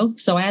myself.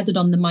 So I added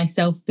on the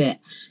myself bit,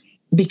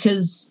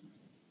 because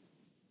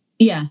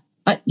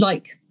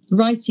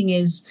writing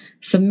is,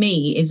 for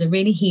me, is a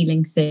really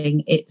healing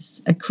thing.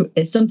 It's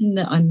something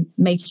that I'm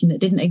making that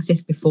didn't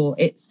exist before.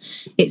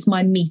 It's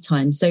my me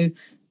time. So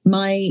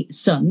my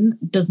son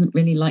doesn't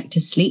really like to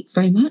sleep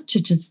very much,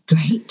 which is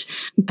great.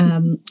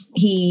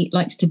 He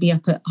likes to be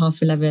up at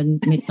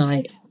 11:30,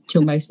 midnight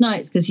till most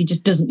nights because he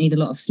just doesn't need a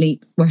lot of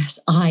sleep, whereas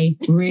I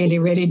really,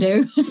 really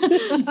do.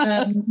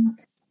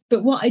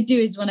 But what I do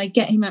is when I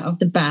get him out of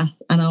the bath,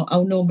 and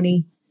I'll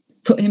normally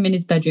put him in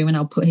his bedroom and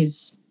I'll put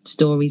his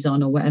stories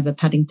on or whatever,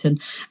 Paddington,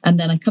 and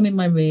then I come in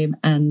my room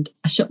and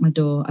I shut my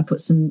door, I put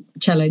some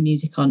cello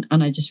music on,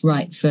 and I just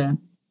write for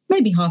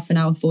maybe half an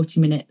hour, 40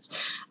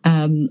 minutes.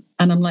 And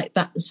I'm like,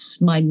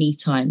 that's my me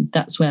time.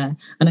 That's where,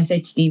 and I say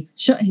to Steve,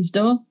 shut his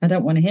door. I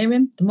don't want to hear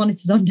him. The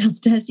monitor's on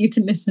downstairs. You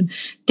can listen.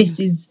 This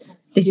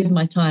is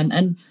my time.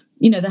 And,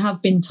 you know, there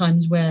have been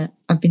times where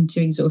I've been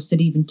too exhausted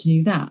even to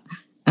do that.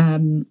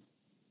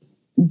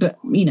 But,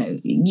 you know,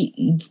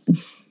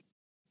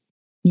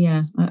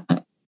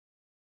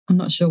 I'm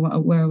not sure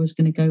where I was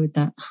going to go with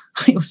that.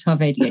 I also have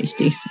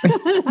ADHD. So.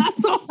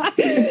 That's all right.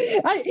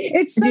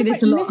 It's so I do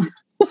this a lot.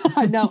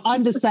 I know,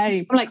 I'm the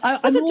same. I'm like,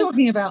 what's it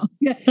talking about?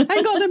 Yeah,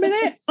 hang on a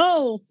minute.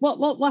 Oh,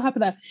 what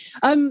happened there?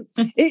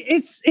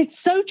 It's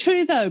so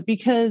true though,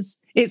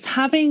 because it's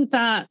having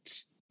that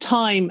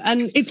time,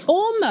 and it's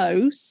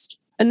almost,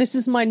 and this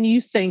is my new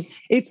thing,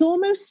 it's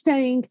almost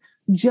staying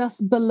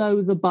just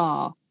below the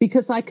bar,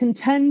 because I can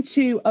tend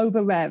to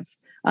over rev.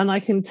 And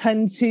I can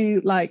tend to,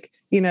 like,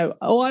 you know,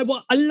 I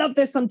love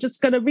this. I'm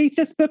just going to read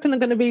this book, and I'm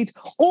going to read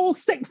all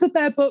 6 of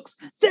their books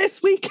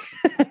this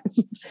weekend.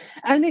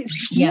 And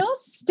it's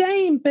just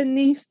staying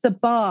beneath the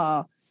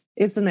bar,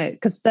 isn't it?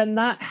 Because then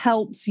that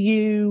helps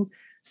you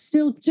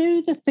still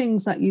do the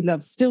things that you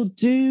love,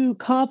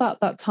 carve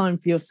out that time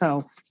for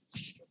yourself,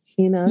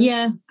 you know?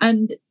 Yeah.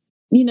 And,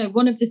 you know,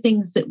 one of the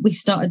things that we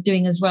started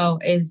doing as well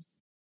is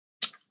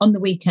on the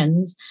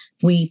weekends,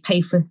 we pay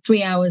for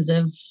 3 hours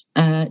of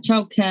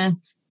childcare,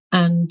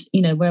 and,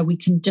 you know, where we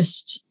can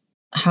just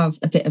have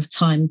a bit of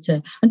time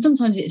to, and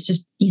sometimes it's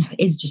just, you know,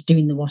 it's just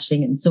doing the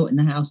washing and sorting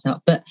the house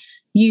out. But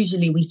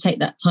usually we take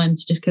that time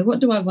to just go, what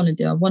do I want to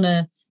do? I want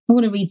to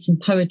read some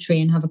poetry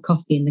and have a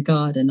coffee in the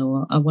garden,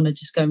 or I want to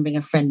just go and bring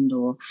a friend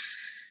or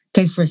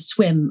go for a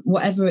swim,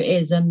 whatever it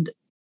is. And,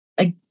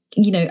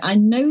 you know, I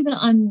know that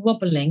I'm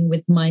wobbling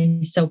with my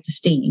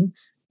self-esteem,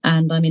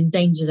 and I'm in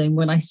danger zone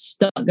when I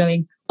start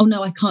going, oh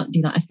no, I can't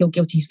do that. I feel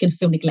guilty. He's going to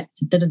feel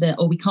neglected,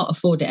 or we can't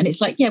afford it. And it's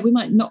like, yeah, we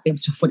might not be able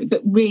to afford it,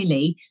 but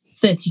really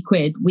 30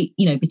 quid, we,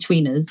 you know,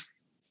 between us,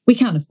 we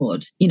can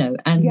afford, you know,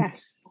 and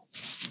yes.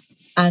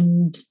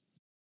 And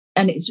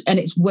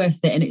it's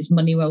worth it, and it's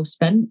money well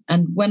spent.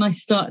 And when I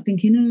start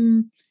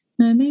thinking,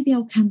 no, maybe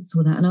I'll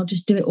cancel that and I'll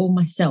just do it all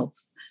myself,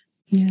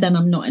 then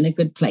I'm not in a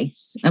good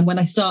place. And when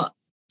I start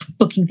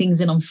booking things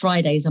in on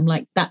Fridays, I'm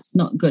like, that's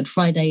not good.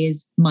 Friday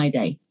is my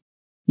day.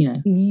 You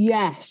know.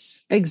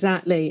 Yes,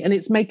 exactly. And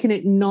it's making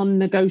it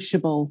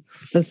non-negotiable,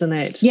 isn't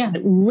it? Yeah.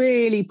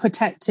 Really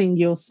protecting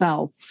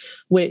yourself,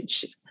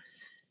 which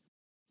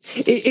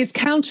is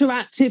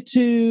counteractive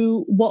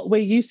to what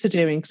we're used to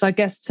doing. Because I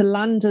guess to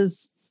land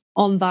us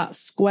on that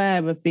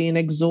square of being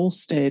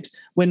exhausted,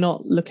 we're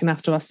not looking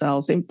after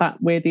ourselves. In fact,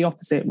 we're the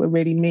opposite. We're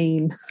really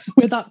mean.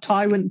 We're that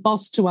tyrant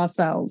boss to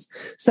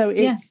ourselves. So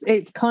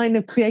it's kind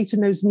of creating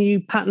those new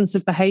patterns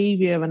of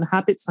behaviour and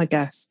habits, I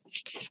guess.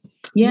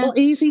 Yeah. Not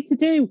easy to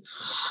do.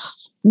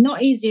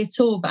 Not easy at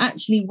all. But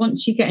actually,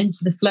 once you get into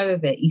the flow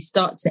of it, you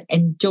start to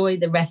enjoy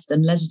the rest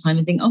and leisure time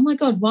and think, oh my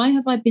God, why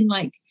have I been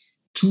like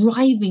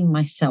driving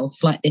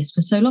myself like this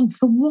for so long?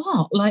 For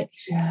what?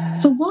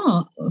 For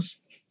what?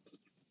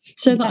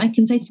 So that I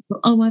can say to people,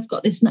 oh, I've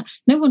got this.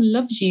 No one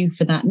loves you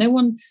for that. No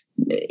one,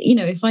 you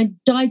know, if I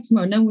died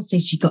tomorrow, no one would say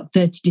she got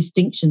 30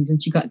 distinctions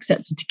and she got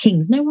accepted to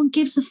King's. No one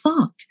gives a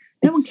fuck.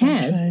 No one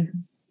cares. So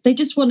they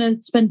just want to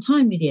spend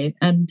time with you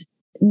and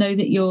know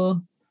that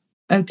you're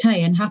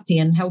okay and happy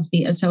and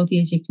healthy as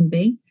you can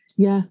be.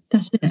 Yeah,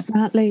 that's it.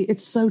 Exactly.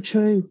 It's so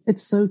true.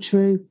 It's so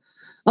true.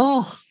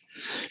 Oh,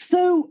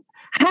 so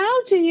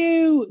how do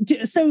you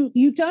so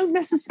you don't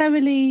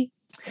necessarily,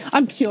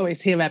 I'm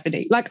curious here,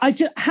 Ebony, like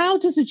how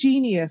does a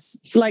genius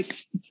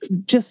like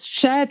just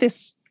share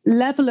this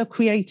level of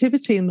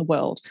creativity in the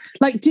world?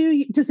 Like,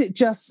 does it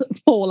just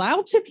fall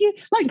out of you?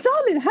 Like,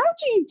 darling, how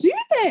do you do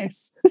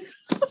this?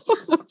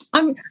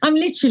 I'm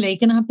literally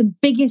going to have the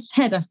biggest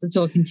head after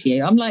talking to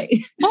you. I'm like,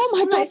 oh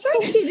my God,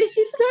 thank you. This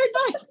is so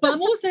nice. But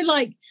I'm also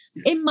like,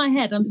 in my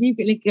head, I'm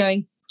secretly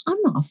going, I'm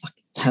not a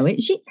fucking poet.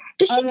 Does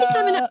she think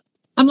I'm an?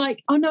 I'm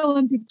like, oh no,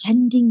 I'm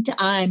pretending to.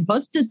 I'm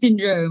imposter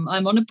syndrome.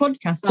 I'm on a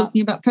podcast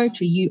talking about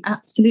poetry. You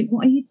absolute,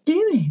 what are you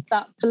doing?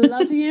 That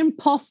bloody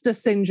imposter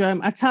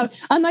syndrome. I tell you.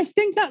 And I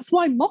think that's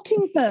why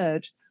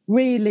Mockingbird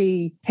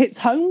really hits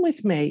home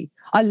with me.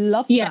 I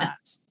love that.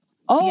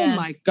 Oh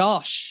my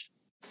gosh.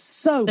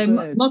 So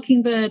good.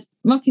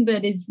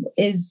 Mockingbird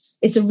is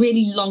it's a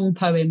really long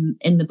poem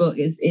in the book.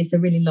 It's a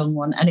really long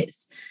one, and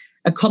it's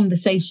a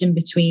conversation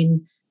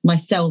between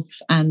myself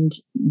and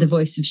the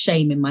voice of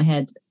shame in my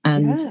head,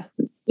 and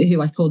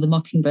who I call the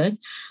Mockingbird,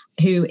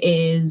 who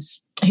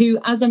as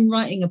I'm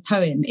writing a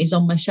poem is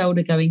on my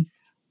shoulder going,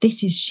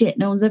 this is shit,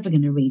 no one's ever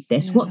going to read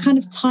this. What kind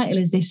of title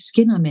is this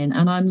skin I'm in?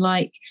 And I'm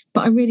like,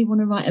 but I really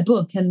want to write a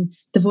book. And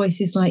the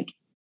voice is like,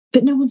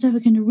 but no one's ever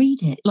going to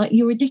read it. Like,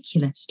 you're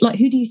ridiculous. Like,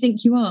 who do you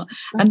think you are?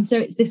 And so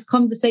it's this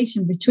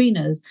conversation between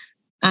us,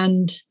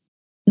 and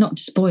not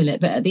to spoil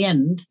it, but at the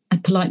end, I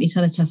politely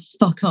tell her to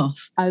fuck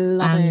off. I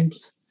love it.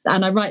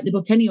 And I write the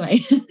book anyway.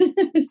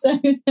 So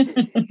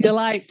you're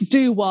like,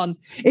 do one.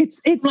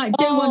 It's like,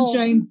 do one,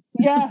 Shane.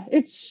 Yeah,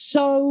 it's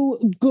so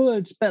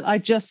good. But I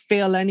just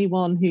feel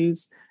anyone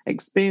who's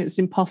experienced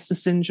imposter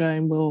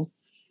syndrome will,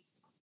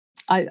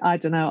 I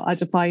don't know, I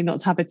defy you not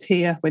to have a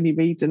tear when you're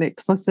reading it,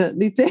 because I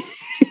certainly did.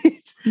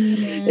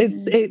 Yeah.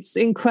 It's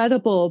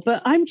incredible.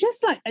 But I'm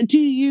just like, do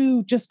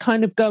you just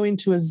kind of go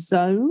into a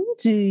zone?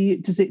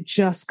 Does it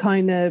just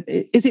kind of,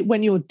 is it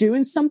when you're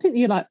doing something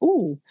you're like,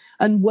 oh,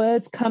 and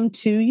words come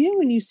to you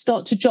and you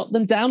start to jot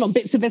them down on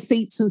bits of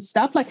receipts and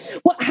stuff? Like,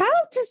 how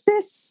does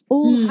this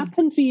all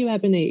happen for you,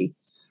 Ebony?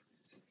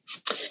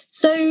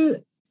 So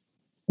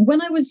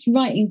when I was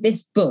writing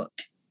this book,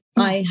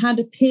 I had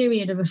a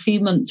period of a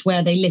few months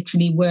where they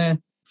literally were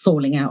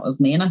falling out of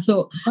me. And I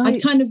thought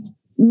I'd kind of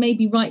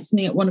maybe write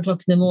something at 1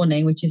 o'clock in the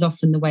morning, which is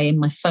often the way in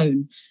my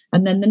phone.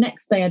 And then the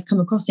next day I'd come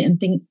across it and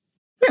think,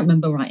 I don't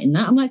remember writing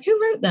that. I'm like, who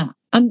wrote that?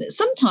 And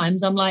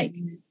sometimes I'm like,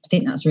 I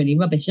think that's really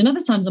rubbish. And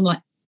other times I'm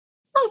like,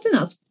 oh, I think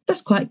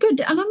that's quite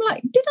good. And I'm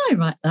like, did I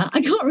write that?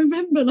 I can't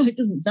remember. Like, it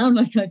doesn't sound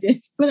like I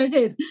did, but I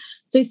did.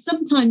 So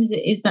sometimes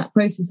it is that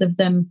process of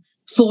them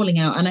falling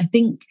out. And I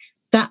think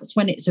that's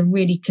when it's a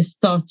really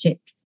cathartic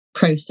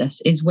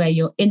process, is where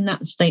you're in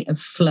that state of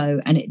flow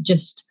and it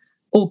just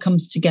all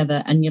comes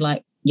together and you're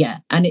like, yeah.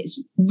 And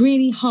it's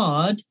really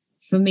hard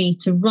for me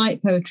to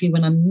write poetry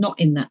when I'm not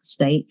in that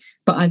state.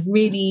 But I've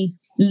really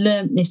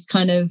learned this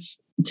kind of,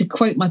 to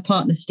quote my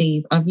partner,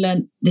 Steve, I've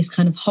learned this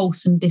kind of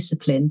wholesome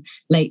discipline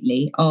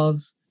lately of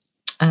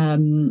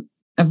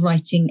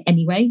writing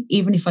anyway,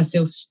 even if I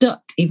feel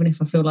stuck, even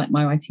if I feel like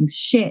my writing's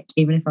shit,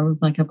 even if I'm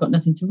like, I've got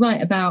nothing to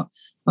write about,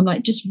 I'm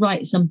like, just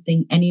write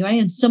something anyway.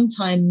 And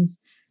sometimes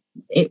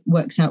it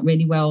works out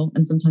really well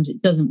and sometimes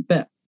it doesn't.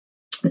 But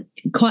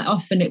quite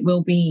often it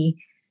will be,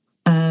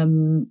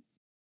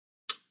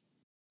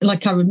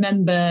 like, I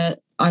remember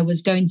I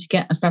was going to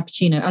get a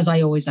Frappuccino, as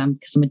I always am,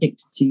 because I'm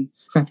addicted to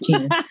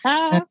Frappuccino.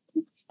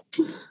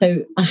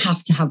 So I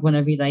have to have one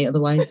every day,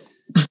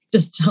 otherwise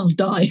I'll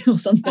die or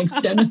something.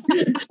 I don't know.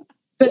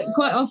 But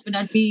quite often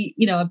I'd be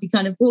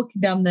kind of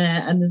walking down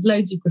there and there's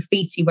loads of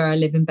graffiti where I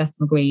live in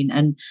Bethnal Green,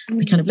 and I'd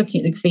be kind of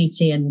looking at the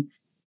graffiti and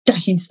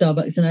dashing to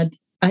Starbucks, and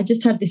I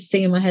just had this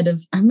thing in my head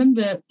of, I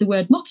remember the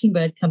word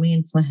mockingbird coming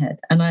into my head,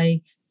 and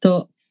I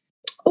thought,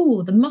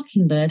 oh, the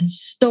mockingbird has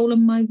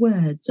stolen my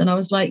words. And I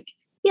was like,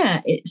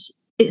 yeah, it's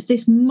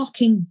this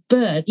mocking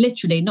bird,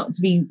 literally, not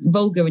to be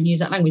vulgar and use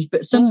that language,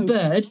 but some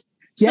bird,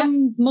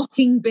 some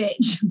mocking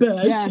bitch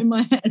bird in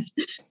my head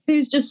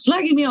who's just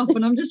slagging me off.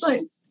 And I'm just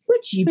like,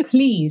 would you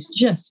please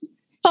just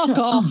fuck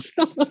off?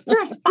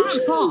 Just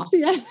fuck off.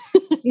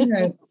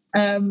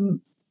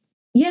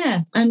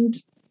 Yeah. And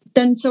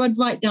then so I'd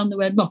write down the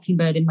word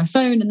mockingbird in my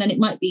phone, and then it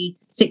might be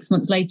 6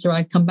 months later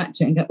I'd come back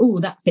to it and go, oh,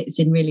 that fits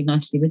in really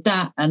nicely with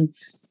that. And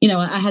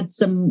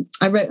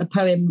I wrote a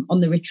poem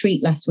on the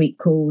retreat last week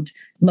called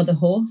Mother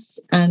Horse,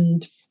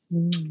 and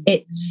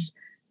it's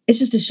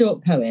just a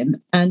short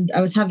poem, and I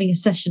was having a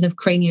session of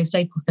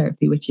craniosacral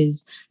therapy, which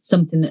is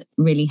something that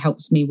really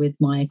helps me with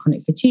my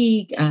chronic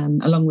fatigue,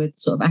 along with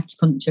sort of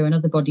acupuncture and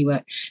other body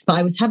work. But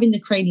I was having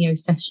the cranio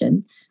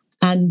session,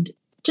 and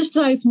just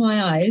as I opened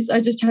my eyes, I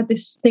just had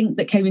this thing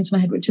that came into my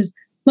head, which was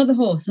Mother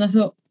Horse. And I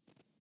thought,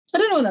 I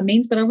don't know what that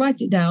means, but I'll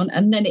write it down.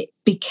 And then it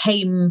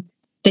became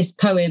this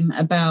poem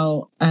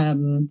about,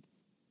 maybe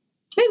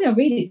I'll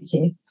read it to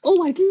you.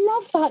 Oh, I'd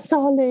love that,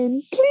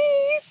 darling.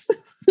 Please.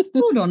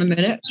 Hold on a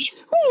minute.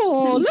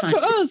 Oh, look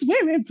at us.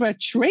 We're in for a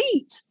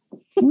treat.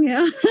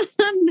 Yeah.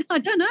 I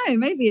don't know.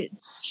 Maybe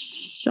it's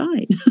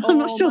shine. I'm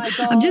not sure.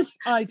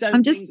 I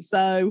don't think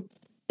so.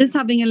 Just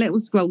having a little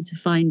scroll to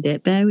find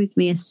it. Bear with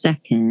me a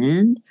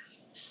second.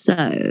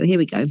 So here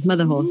we go.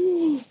 Mother Horse.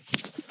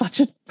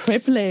 Such a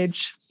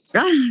privilege.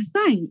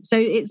 Thanks. So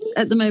it's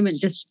at the moment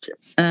just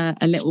a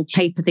little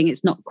paper thing.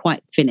 It's not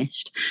quite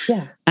finished.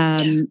 Yeah.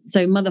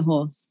 So Mother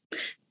Horse,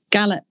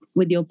 gallop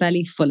with your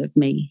belly full of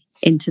me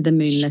into the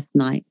moonless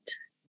night,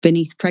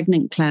 beneath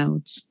pregnant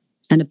clouds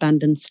and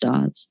abandoned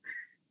stars.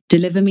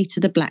 Deliver me to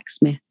the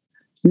blacksmith.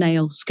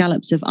 Nail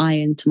scallops of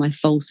iron to my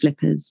foal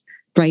slippers.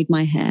 Braid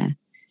my hair.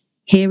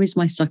 Here is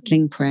my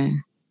suckling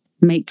prayer.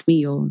 Make me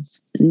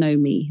yours. Know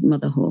me,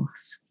 Mother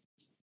Horse.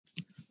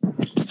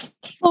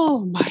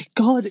 Oh my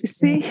God.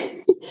 See,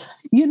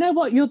 you know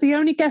what? You're the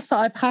only guest that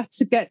I've had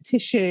to get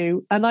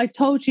tissue. And I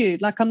told you,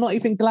 like, I'm not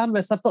even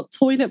glamorous. I've got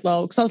toilet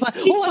roll. Because I was like,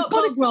 I've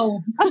got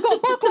roll. I've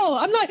got bug roll.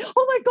 I'm like,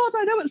 oh my God,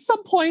 I know at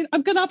some point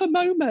I'm going to have a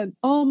moment.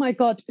 Oh my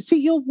God.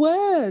 See, your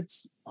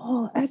words.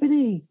 Oh,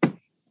 Ebony.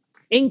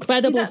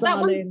 Incredible,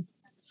 darling.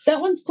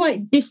 That one's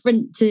quite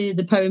different to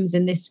the poems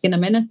in this skin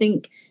I'm in. I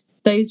think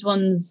those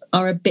ones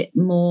are a bit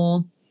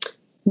more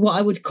what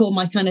I would call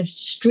my kind of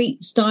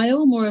street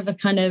style, more of a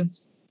kind of,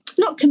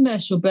 not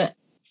commercial, but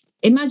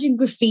imagine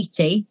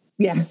graffiti.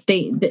 Yeah.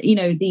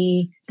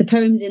 The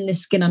poems in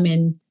this skin I'm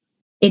in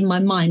my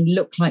mind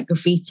look like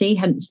graffiti,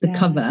 hence the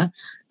cover.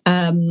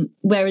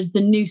 Whereas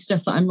the new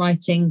stuff that I'm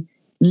writing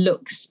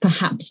looks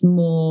perhaps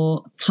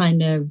more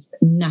kind of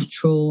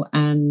natural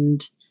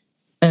and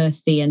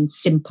earthy and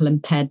simple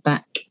and pared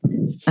back.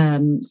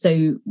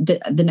 So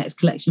the next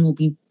collection will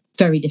be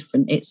very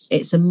different.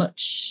 It's a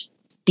much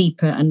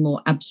deeper and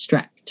more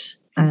abstract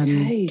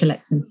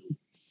collection.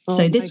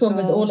 So this one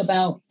was all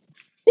about.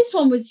 This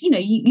one was,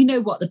 you know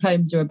what the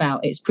poems are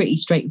about. It's pretty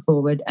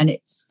straightforward and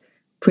it's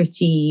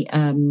pretty.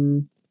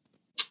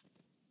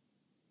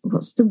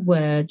 What's the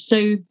word?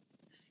 So,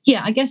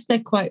 yeah, I guess they're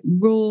quite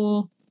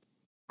raw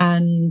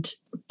and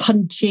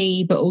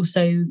punchy, but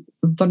also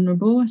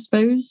vulnerable, I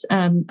suppose.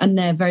 And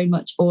they're very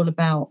much all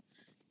about,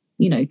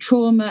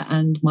 trauma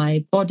and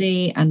my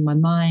body and my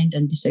mind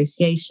and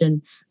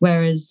dissociation.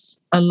 Whereas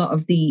a lot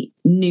of the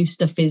new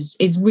stuff is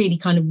really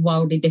kind of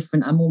wildly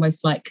different. I'm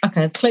almost like,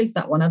 okay, I've closed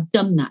that one. I've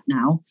done that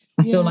now.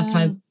 I feel like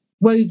I've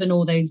woven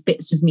all those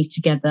bits of me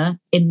together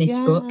in this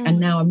book, and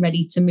now I'm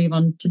ready to move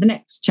on to the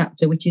next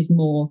chapter, which is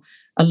more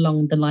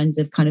along the lines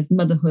of kind of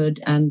motherhood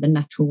and the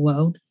natural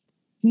world.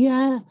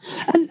 Yeah,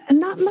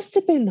 and that must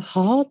have been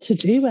hard to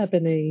do,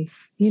 Ebony,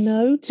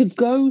 to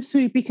go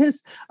through,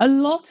 because a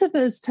lot of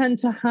us tend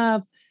to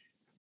have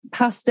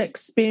past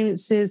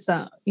experiences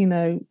that,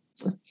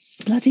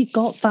 bloody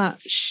got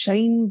that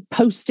shame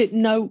post-it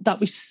note that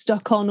we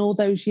stuck on all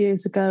those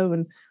years ago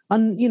and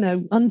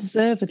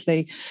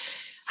undeservedly.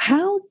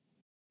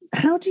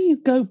 How do you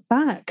go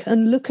back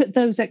and look at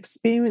those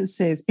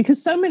experiences?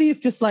 Because so many have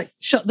just like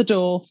shut the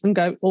door and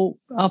go, oh,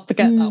 I'll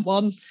forget that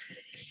one.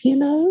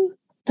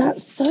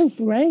 That's so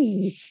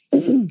brave.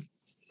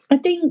 I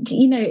think,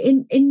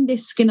 in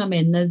this skin I'm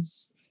in,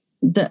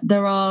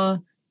 there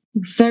are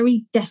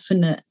very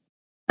definite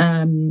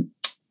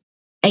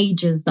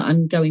ages that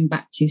I'm going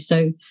back to.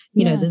 So,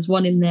 there's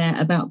one in there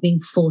about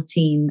being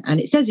 14, and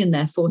it says in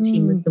there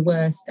 14 was the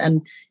worst.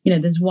 And,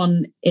 there's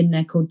one in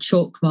there called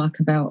Chalkmark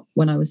about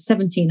when I was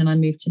 17 and I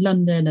moved to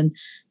London.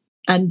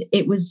 And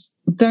it was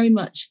very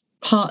much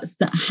parts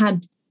that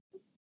had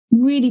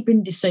really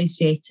been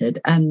dissociated,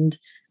 and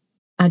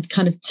I'd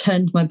kind of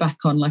turned my back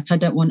on, like, I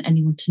don't want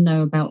anyone to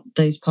know about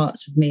those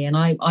parts of me. And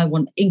I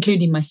want,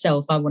 including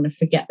myself, I want to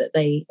forget that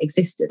they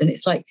existed. And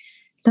it's like,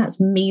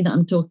 that's me that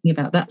I'm talking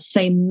about. That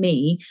same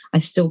me I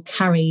still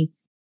carry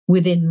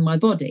within my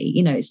body.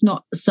 It's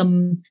not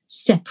some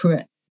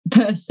separate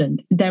person.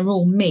 They're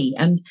all me.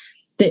 And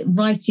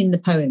writing the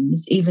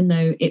poems, even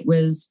though it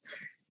was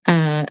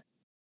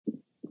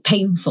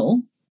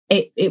painful,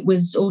 it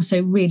was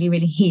also really,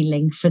 really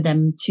healing for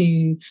me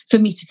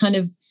to kind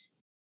of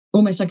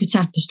almost like a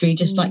tapestry,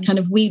 just like kind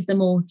of weave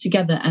them all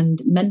together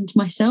and mend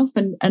myself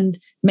and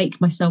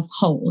make myself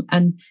whole.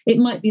 And it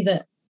might be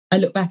that I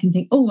look back and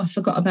think, oh, I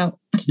forgot about,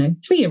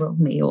 3-year-old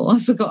me, or I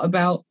forgot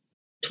about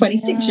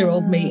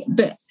 26-year-old me.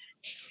 But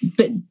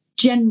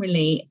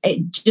generally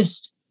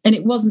and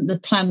it wasn't the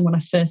plan when I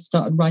first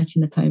started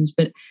writing the poems,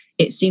 but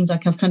it seems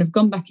like I've kind of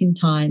gone back in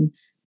time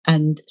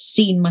and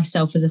seen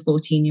myself as a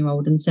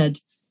 14-year-old and said,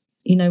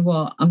 you know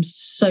what, I'm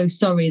so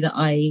sorry that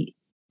I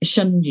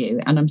shunned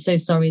you, and I'm so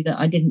sorry that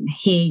I didn't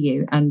hear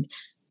you, and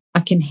I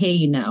can hear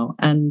you now.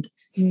 And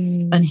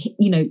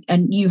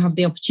you have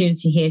the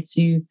opportunity here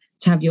to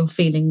have your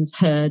feelings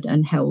heard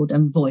and held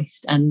and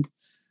voiced, and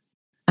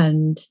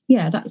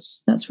yeah,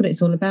 that's what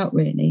it's all about,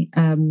 really.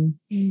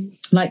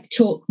 Like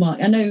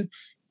Chalkmark,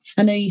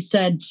 I know you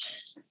said,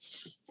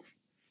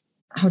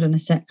 hold on a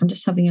sec, I'm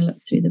just having a look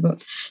through the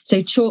book.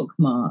 So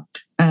Chalkmark,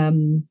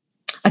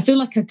 I feel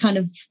like I kind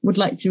of would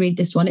like to read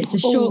this one. It's a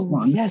short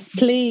one. Yes,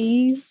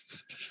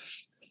 please.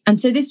 And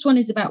so this one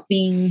is about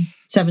being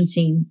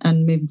 17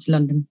 and moving to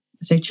London.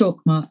 So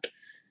Chalkmark,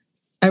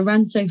 I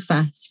ran so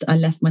fast, I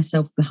left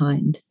myself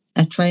behind.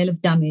 A trail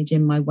of damage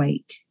in my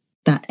wake,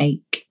 that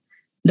ache,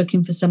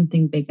 looking for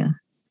something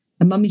bigger.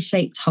 A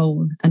mummy-shaped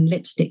hole, and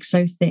lipstick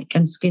so thick,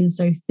 and skin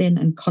so thin,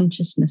 and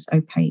consciousness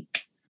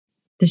opaque.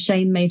 The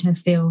shame made her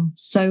feel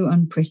so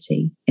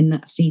unpretty in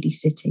that seedy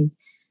city,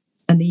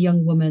 and the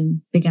young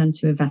woman began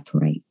to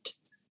evaporate.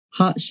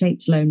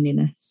 Heart-shaped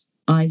loneliness,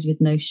 eyes with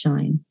no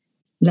shine,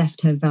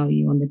 left her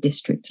value on the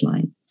district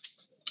line.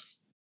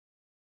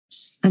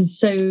 And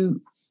so,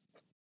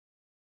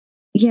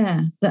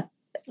 yeah,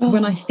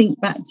 when I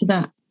think back to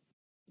that,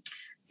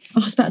 I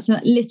was back to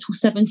that little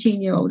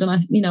 17-year-old, and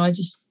I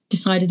just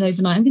decided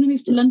overnight, I'm going to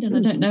move to London. I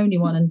don't know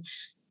anyone.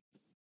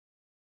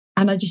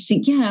 And I just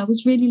think, I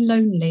was really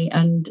lonely,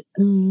 and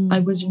I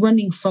was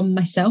running from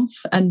myself.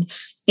 And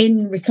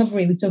in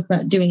recovery, we talk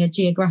about doing a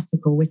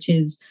geographical, which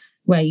is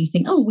where you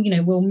think,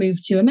 we'll move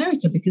to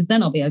America because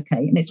then I'll be okay.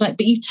 And it's like,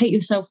 but you take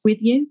yourself with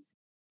you.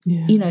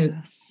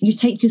 Yes. You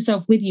take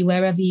yourself with you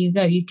wherever you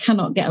go. You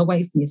cannot get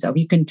away from yourself.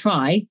 You can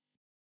try,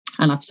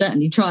 and I've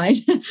certainly tried,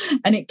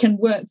 and it can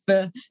work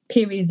for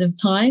periods of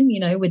time,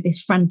 with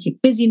this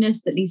frantic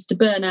busyness that leads to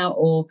burnout,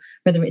 or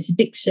whether it's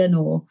addiction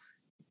or,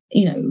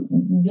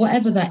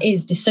 whatever that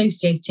is,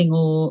 dissociating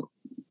or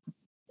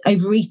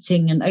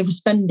overeating and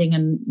overspending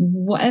and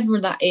whatever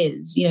that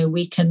is,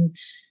 we can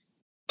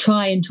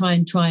try and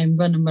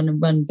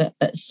run. But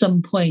at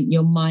some point,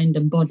 your mind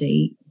and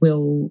body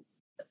will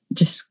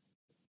just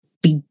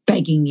be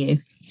begging you,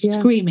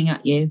 screaming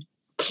at you,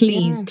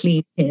 please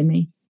hear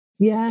me.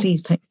 Yes.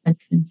 Please pay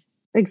attention.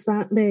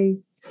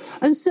 Exactly.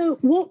 And so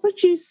what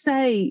would you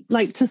say,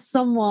 like, to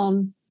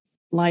someone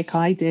like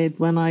I did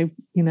when I,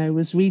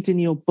 was reading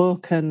your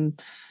book, and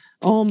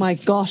oh my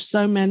gosh,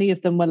 so many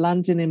of them were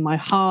landing in my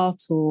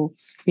heart, or,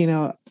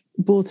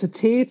 brought a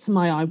tear to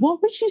my eye.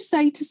 What would you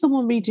say to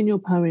someone reading your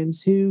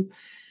poems who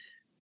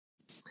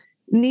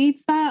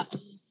needs that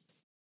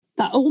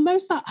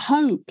almost that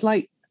hope,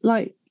 like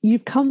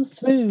you've come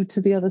through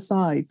to the other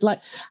side?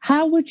 Like,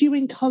 how would you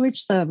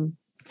encourage them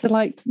to,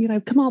 like,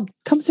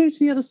 come through to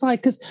the other side?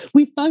 Because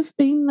we've both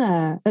been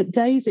there at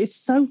days. It's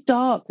so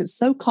dark, it's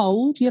so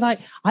cold. You're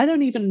like, I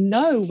don't even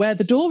know where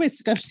the door is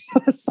to go to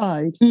the other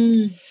side.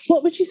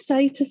 What would you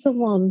say to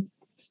someone?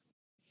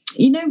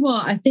 You know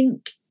what? I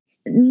think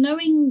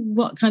knowing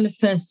what kind of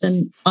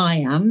person I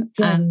am,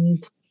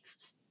 and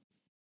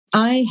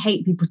I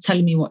hate people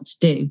telling me what to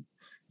do.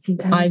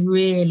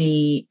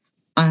 Okay.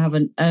 I have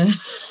a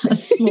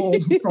small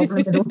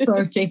problem with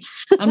authority.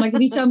 I'm like,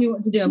 if you tell me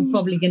what to do, I'm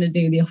probably going to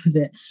do the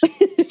opposite.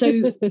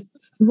 So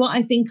what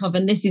I think of,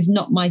 and this is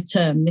not my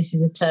term, this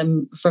is a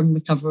term from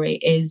recovery,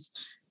 is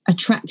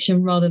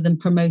attraction rather than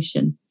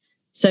promotion.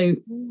 So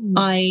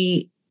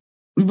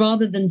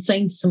rather than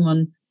saying to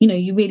someone,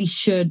 you really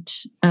should,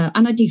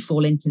 and I do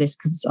fall into this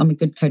because I'm a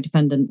good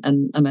codependent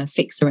and I'm a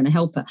fixer and a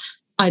helper.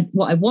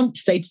 What I want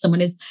to say to someone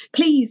is,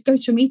 please go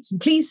to a meeting,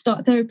 please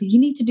start therapy, you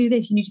need to do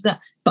this, you need to do that.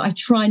 But I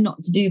try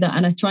not to do that.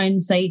 And I try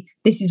and say,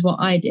 this is what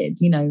I did.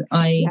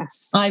 I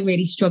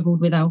really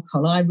struggled with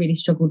alcohol. I really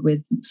struggled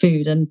with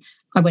food. And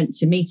I went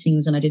to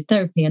meetings and I did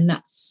therapy, and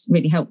that's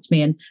really helped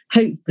me. And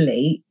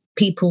hopefully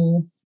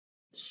people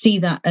see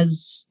that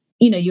as,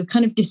 you're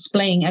kind of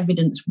displaying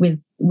evidence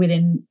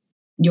within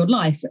your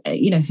life,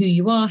 who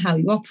you are, how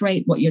you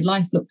operate, what your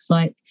life looks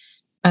like.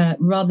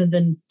 Rather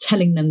than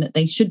telling them that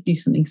they should do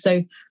something.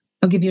 So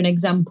I'll give you an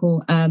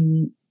example.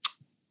 Every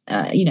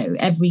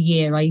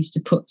year I used to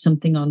put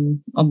something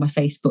on my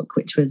Facebook,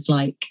 which was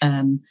like,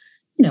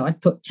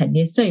 I'd put 10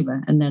 years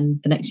sober, and then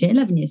the next year,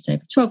 11 years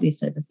sober, 12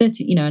 years sober,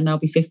 30, and I'll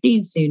be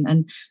 15 soon.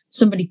 And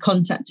somebody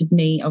contacted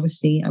me,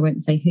 obviously I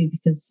won't say who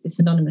because it's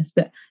anonymous,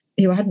 but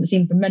who I hadn't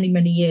seen for many,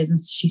 many years. And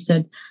she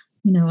said,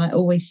 I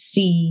always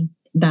see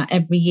that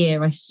every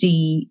year, I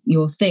see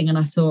your thing. And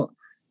I thought,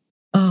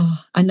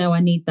 oh, I know I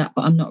need that,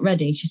 but I'm not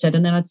ready, she said.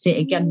 And then I'd see it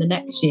again the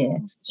next year.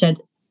 She said,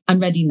 I'm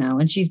ready now.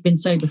 And she's been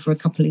sober for a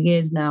couple of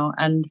years now.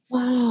 And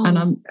and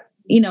I'm,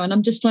 and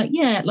I'm just like,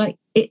 like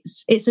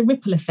it's a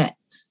ripple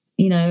effect,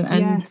 and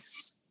and,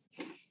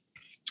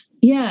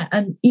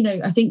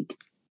 I think,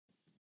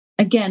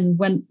 again,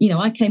 when,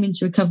 I came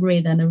into recovery,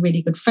 then a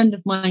really good friend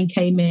of mine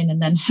came in,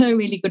 and then her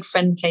really good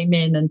friend came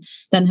in, and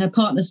then her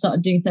partner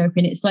started doing therapy.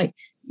 And it's like,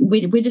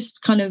 we're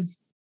just kind of,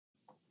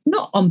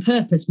 not on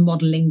purpose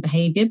modeling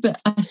behavior, but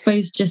I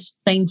suppose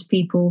just saying to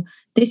people,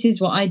 this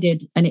is what I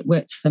did and it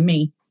worked for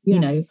me.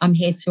 I'm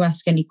here to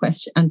answer any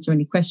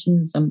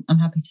questions. I'm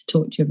happy to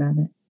talk to you about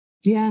it.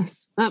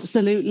 Yes,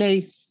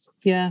 absolutely.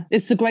 Yeah,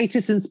 it's the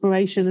greatest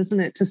inspiration, isn't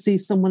it, to see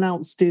someone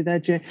else do their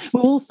journey.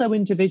 We're all so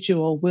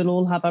individual. We'll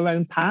all have our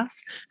own path,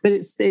 but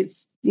it's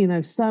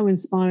so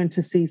inspiring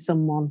to see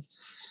someone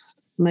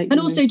make. And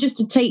also just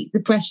to take the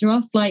pressure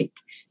off, like,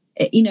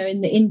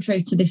 in the intro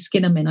to this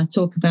skin I'm in, I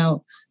talk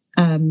about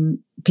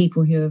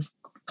people who have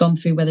gone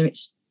through, whether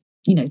it's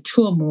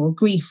trauma or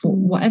grief or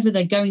whatever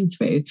they're going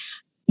through.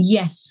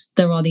 Yes,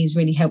 there are these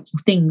really helpful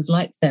things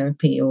like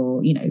therapy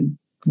or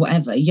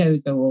whatever,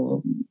 yoga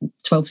or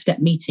 12-step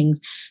meetings,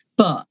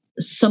 but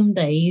some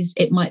days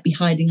it might be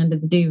hiding under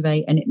the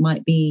duvet, and it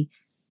might be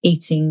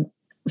eating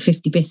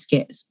 50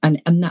 biscuits,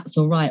 and that's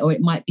all right. Or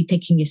it might be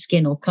picking your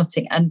skin or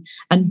cutting, and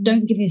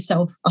don't give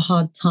yourself a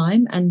hard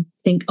time and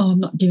think, oh, I'm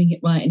not doing it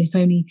right, and if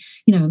only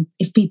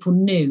if people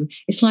knew.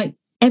 It's like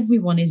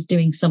everyone is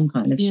doing some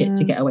kind of shit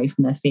to get away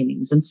from their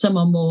feelings, and some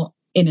are more,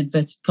 in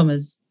inverted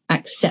commas,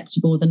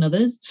 acceptable than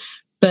others.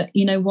 But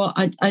you know what,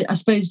 I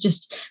suppose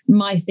just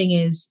my thing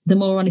is, the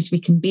more honest we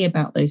can be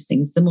about those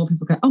things, the more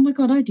people go, oh my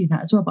God, I do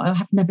that as well, but I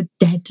have never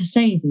dared to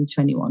say anything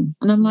to anyone.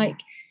 And I'm like,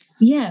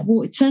 yeah,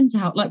 well, it turns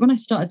out, like, when I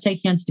started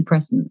taking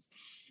antidepressants,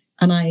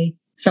 and I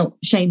felt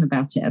shame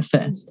about it at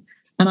first,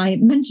 and I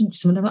mentioned to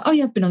someone, I'm like, oh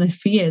yeah, I've been on this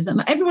for years. And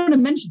like, everyone I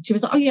mentioned to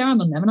was like, oh yeah,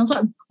 I'm on them. And I was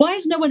like, why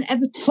has no one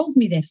ever told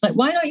me this? Like,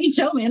 why don't you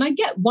tell me? And I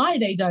get why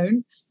they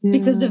don't,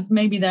 because of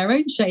maybe their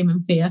own shame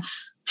and fear.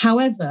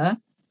 However,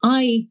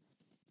 I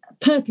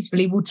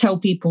purposefully will tell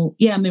people,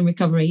 yeah, I'm in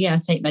recovery. Yeah, I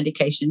take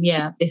medication.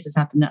 Yeah, this has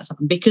happened, that's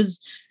happened.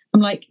 Because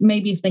I'm like,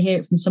 maybe if they hear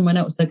it from someone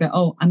else, they'll go,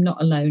 oh, I'm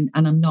not alone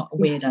and I'm not a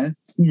weirdo,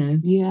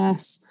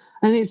 Yes.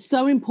 And it's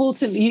so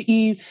important.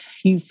 You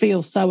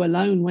feel so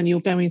alone when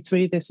you're going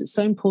through this. It's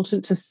so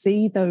important to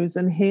see those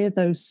and hear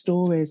those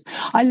stories.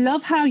 I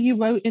love how you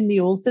wrote in the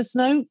author's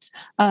note.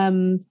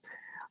 I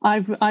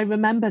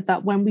remembered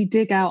that when we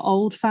dig our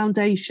old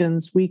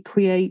foundations, we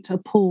create a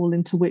pool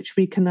into which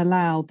we can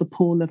allow the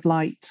pool of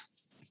light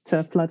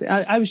to flood it.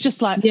 I was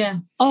just like,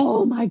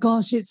 oh my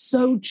gosh, it's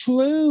so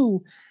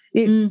true.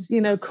 It's,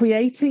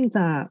 creating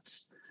that.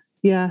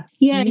 Yeah.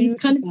 Yeah, you've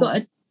kind of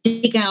got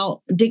dig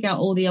out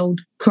all the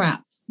old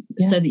crap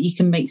so that you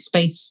can make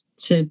space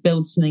to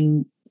build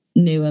something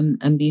new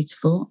and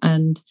beautiful.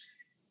 And,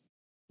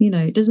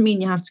 it doesn't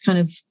mean you have to kind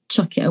of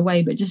chuck it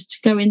away, but just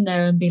to go in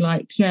there and be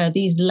like,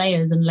 these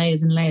layers and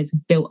layers and layers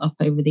have built up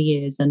over the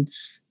years, and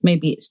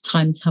maybe it's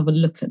time to have a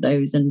look at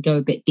those and go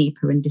a bit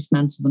deeper and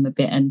dismantle them a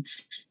bit, and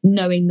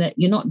knowing that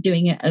you're not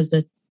doing it as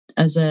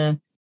a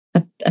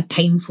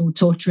painful,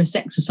 torturous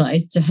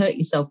exercise to hurt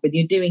yourself with.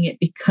 You're doing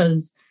it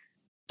because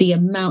the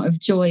amount of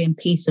joy and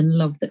peace and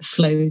love that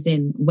flows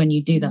in when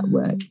you do that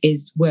work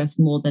is worth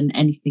more than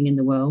anything in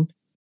the world.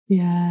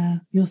 Yeah,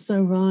 you're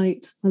so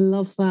right. I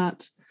love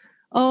that.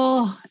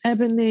 Oh,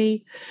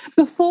 Ebony,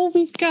 before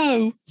we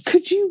go,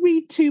 could you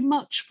read Too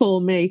Much for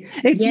me?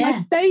 It's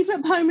my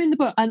favourite poem in the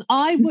book. And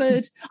I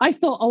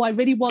thought, I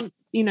really want,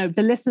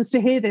 the listeners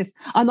to hear this.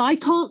 And I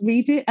can't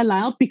read it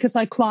aloud because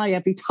I cry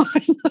every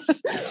time.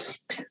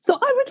 So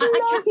I would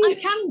love you.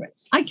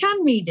 I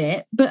can read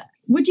it, but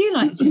would you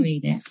like to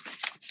read it?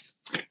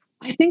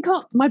 I think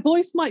my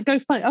voice might go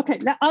funny. Okay,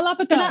 I'll have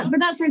a go.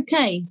 But that's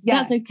okay. Yeah.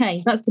 That's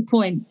okay. That's the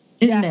point,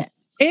 isn't it?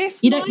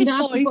 If you don't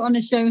have to put on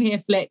a show here,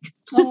 Flick.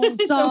 Oh,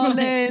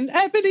 darling.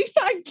 Ebony,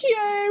 thank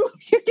you.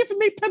 You're giving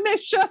me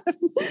permission.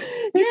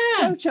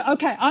 So true.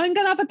 Okay, I'm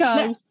going to have a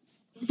go.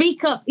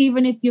 Speak up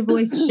even if your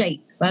voice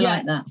shakes. I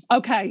like that.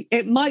 Okay,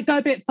 it might go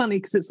a bit funny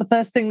because it's the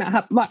first thing that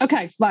happened. Right,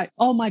 okay, right.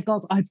 Oh, my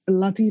God, I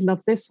bloody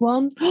love this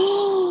one.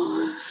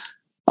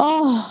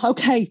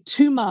 Okay,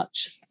 Too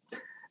Much.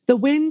 The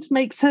wind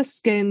makes her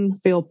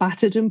skin feel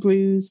battered and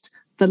bruised.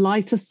 The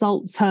light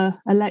assaults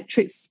her,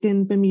 electric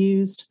skin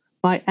bemused.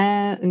 By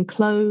air and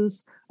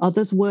clothes,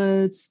 others'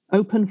 words,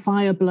 open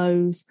fire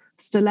blows,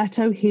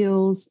 stiletto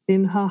heels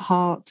in her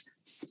heart,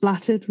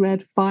 splattered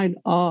red fine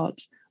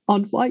art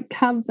on white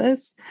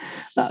canvas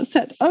that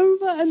said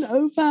over and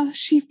over,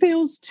 she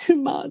feels too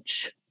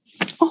much.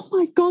 Oh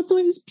my God,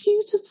 it was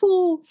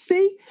beautiful.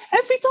 See,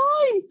 every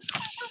time.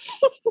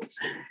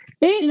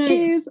 It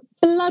is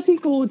bloody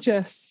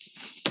gorgeous.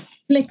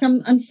 Flick,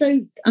 I'm so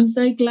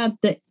glad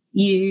that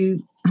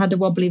you had a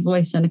wobbly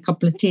voice and a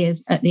couple of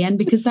tears at the end,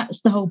 because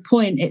that's the whole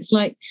point. It's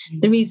like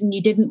the reason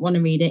you didn't want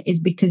to read it is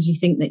because you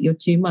think that you're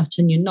too much,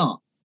 and you're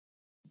not.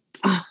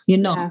 You're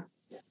not.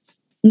 Yeah.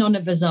 None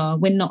of us are.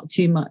 We're not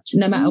too much,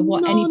 no matter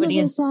what anybody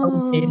has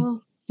told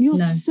you. You're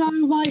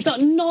so right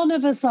that none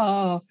of us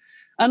are.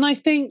 And I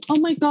think, oh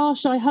my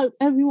gosh, I hope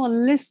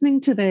everyone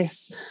listening to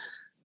this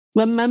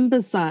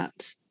remembers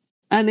that.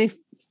 And if,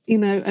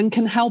 and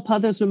can help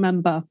others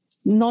remember,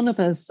 none of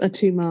us are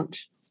too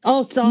much.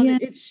 Oh, darling,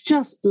 it's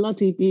just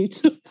bloody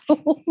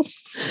beautiful.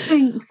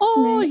 Thanks,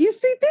 oh, you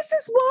see, this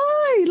is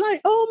why.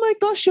 Like, oh my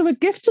gosh, you're a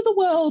gift to the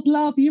world,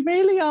 love. You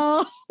really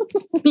are.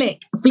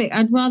 Flick,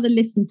 I'd rather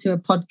listen to a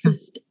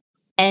podcast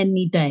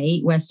any day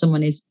where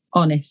someone is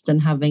honest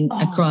and having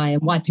a cry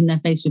and wiping their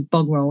face with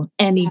bog roll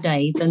any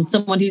day than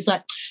someone who's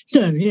like,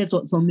 so here's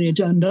what's on the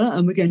agenda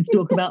and we're going to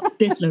talk about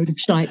this load of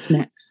shite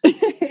next.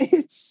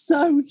 It's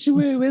so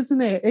true,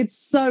 isn't it? It's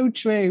so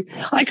true.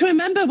 I can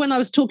remember when I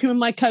was talking with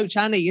my coach,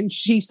 Annie, and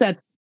she said,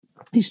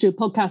 you should do a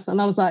podcast.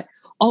 And I was like,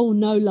 oh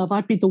no, love,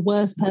 I'd be the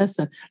worst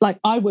person. Like,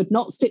 I would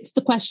not stick to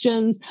the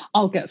questions.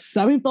 I'll get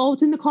so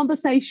involved in the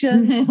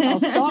conversation. I'll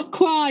start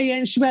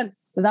crying. She went,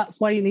 that's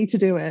why you need to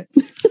do it.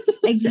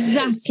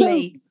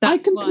 Exactly. So I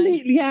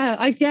completely,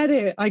 I get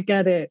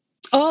it.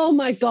 Oh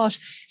my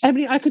gosh.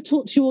 Ebony, I could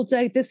talk to you all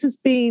day. This has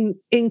been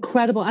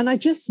incredible. And I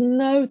just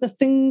know the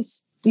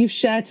things you've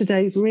shared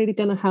today is really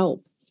going to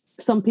help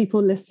some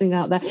people listening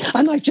out there.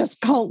 And I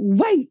just can't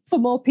wait for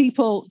more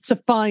people to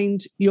find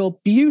your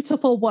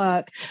beautiful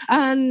work.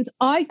 And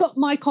I got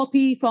my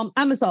copy from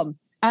Amazon.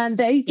 And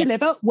they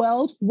deliver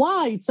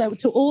worldwide. So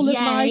to all of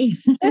my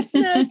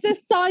listeners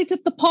this side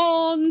of the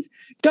pond,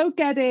 go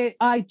get it.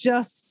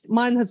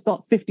 Mine has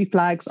got 50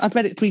 flags. I've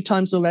read it 3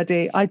 times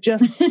already.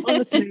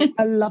 Honestly,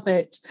 I love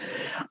it.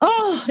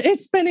 Oh,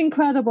 it's been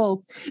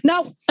incredible.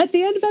 Now, at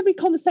the end of every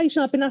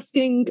conversation, I've been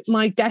asking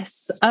my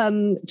guests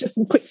just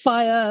some quick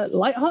fire,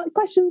 light-hearted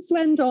questions to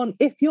end on,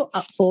 if you're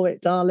up for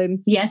it,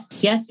 darling.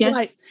 Yes.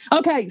 Right.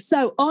 Okay,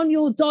 so on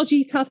your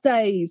dodgy, tough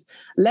days,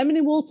 lemon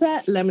and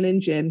water, lemon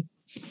and gin.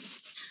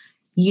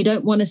 You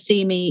don't want to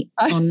see me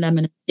on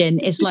lemon and gin.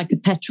 It's like a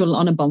petrol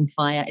on a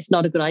bonfire. It's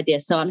not a good idea.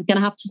 So I'm going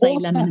to have to say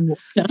water. Lemon and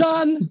water.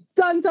 Done.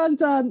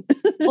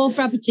 Or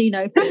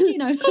frappuccino.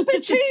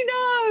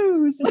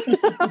 Frappuccinos.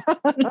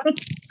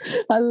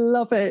 I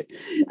love it.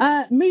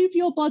 Move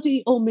your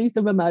body or move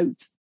the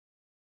remote?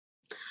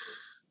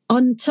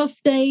 On tough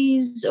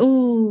days,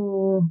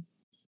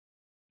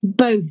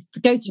 both.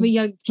 Go to a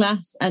yoga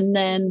class and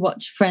then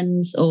watch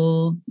Friends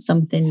or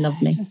something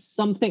lovely. Just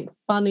something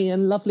funny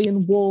and lovely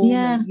and warm.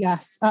 Yeah.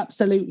 Yes,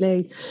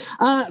 absolutely.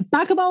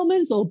 Bag of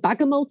almonds or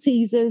bag of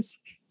Maltesers?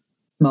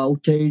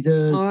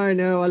 Maltesers. I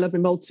know, I love my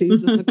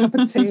Maltesers. A cup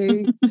of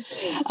tea.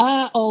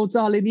 Oh,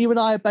 darling, you and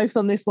I are both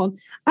on this one.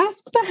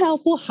 Ask for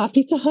help or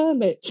happy to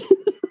hermit?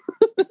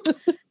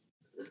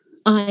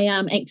 I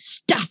am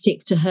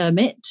ecstatic to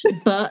hermit,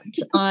 but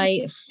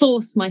I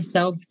force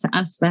myself to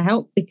ask for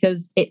help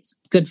because it's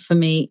good for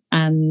me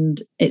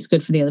and it's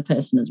good for the other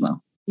person as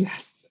well.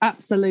 Yes,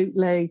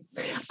 absolutely.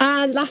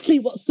 And lastly,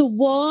 what's the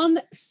one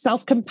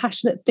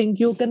self-compassionate thing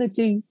you're going to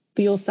do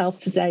for yourself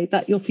today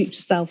that your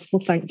future self will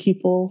thank you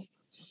for?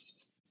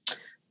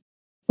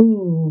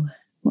 Ooh,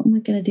 what am I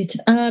going to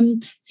do?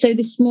 So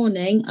this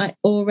morning, I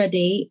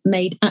already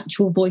made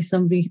actual voice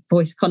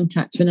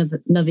contact with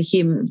another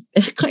human.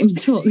 I can't even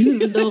talk.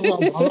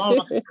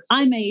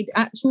 I made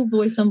actual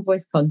voice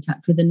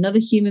contact with another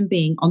human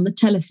being on the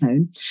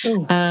telephone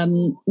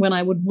when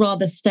I would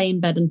rather stay in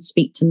bed and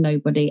speak to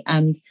nobody.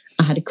 And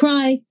I had a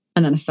cry.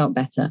 And then I felt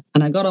better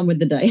and I got on with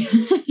the day.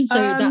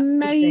 So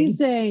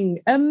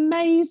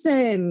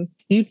amazing.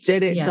 You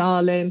did it,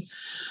 darling.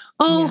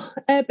 Oh,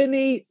 yeah.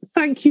 Ebony,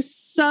 thank you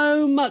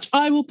so much.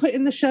 I will put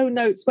in the show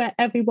notes where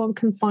everyone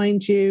can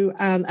find you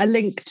and a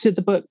link to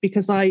the book,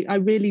 because I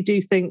really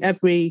do think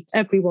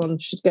everyone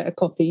should get a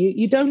copy.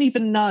 You don't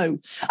even know.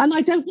 And I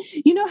don't,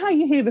 you know how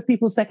you hear the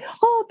people say,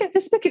 oh, get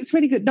this book, it's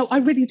really good. No, I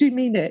really do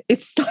mean it.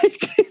 It's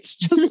like, it's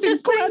just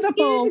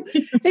incredible.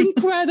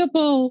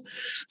 Incredible.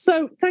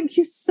 So thank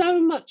you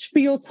so much for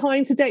your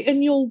time today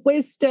and your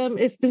wisdom.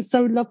 It's been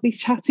so lovely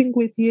chatting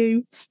with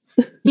you.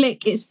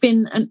 Flick, it's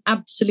been an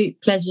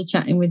absolute pleasure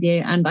chatting with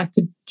you, and I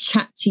could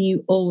chat to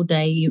you all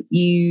day.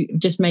 You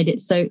just made it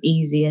so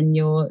easy, and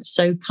you're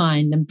so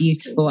kind and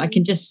beautiful. I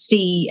can just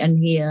see and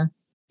hear,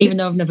 even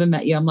though I've never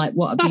met you. I'm like,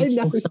 what a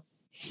beautiful soul.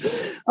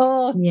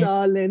 Oh,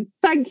 darling,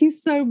 thank you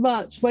so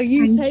much. Well,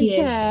 you take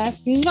care.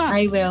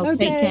 I will.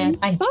 Okay. Take care.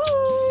 Bye.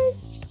 Bye.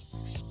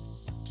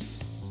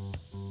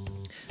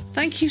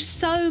 Thank you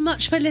so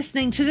much for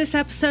listening to this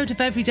episode of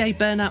Everyday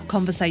Burnout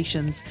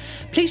Conversations.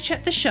 Please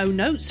check the show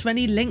notes for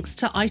any links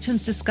to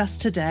items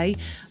discussed today,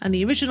 and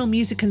the original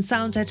music and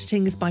sound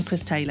editing is by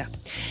Chris Taylor.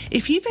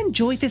 If you've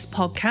enjoyed this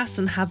podcast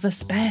and have a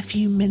spare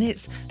few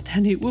minutes,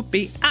 then it would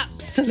be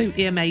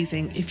absolutely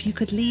amazing if you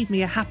could leave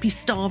me a happy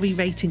starry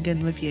rating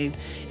and review.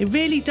 It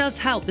really does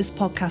help this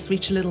podcast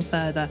reach a little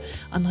further,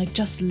 and I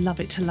just love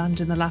it to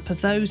land in the lap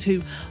of those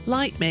who,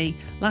 like me,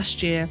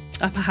 last year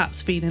are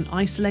perhaps feeling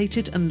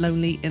isolated and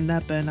lonely in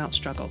their burnout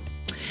struggle.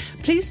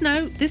 Please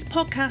note, this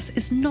podcast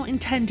is not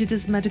intended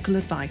as medical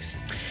advice.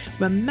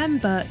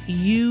 Remember,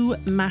 you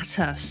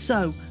matter,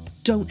 so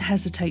don't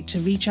hesitate to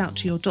reach out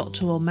to your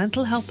doctor or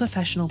mental health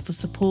professional for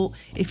support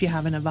if you're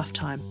having a rough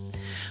time.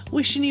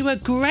 Wishing you a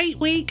great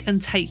week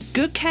and take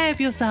good care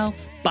of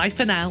yourself. Bye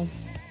for now.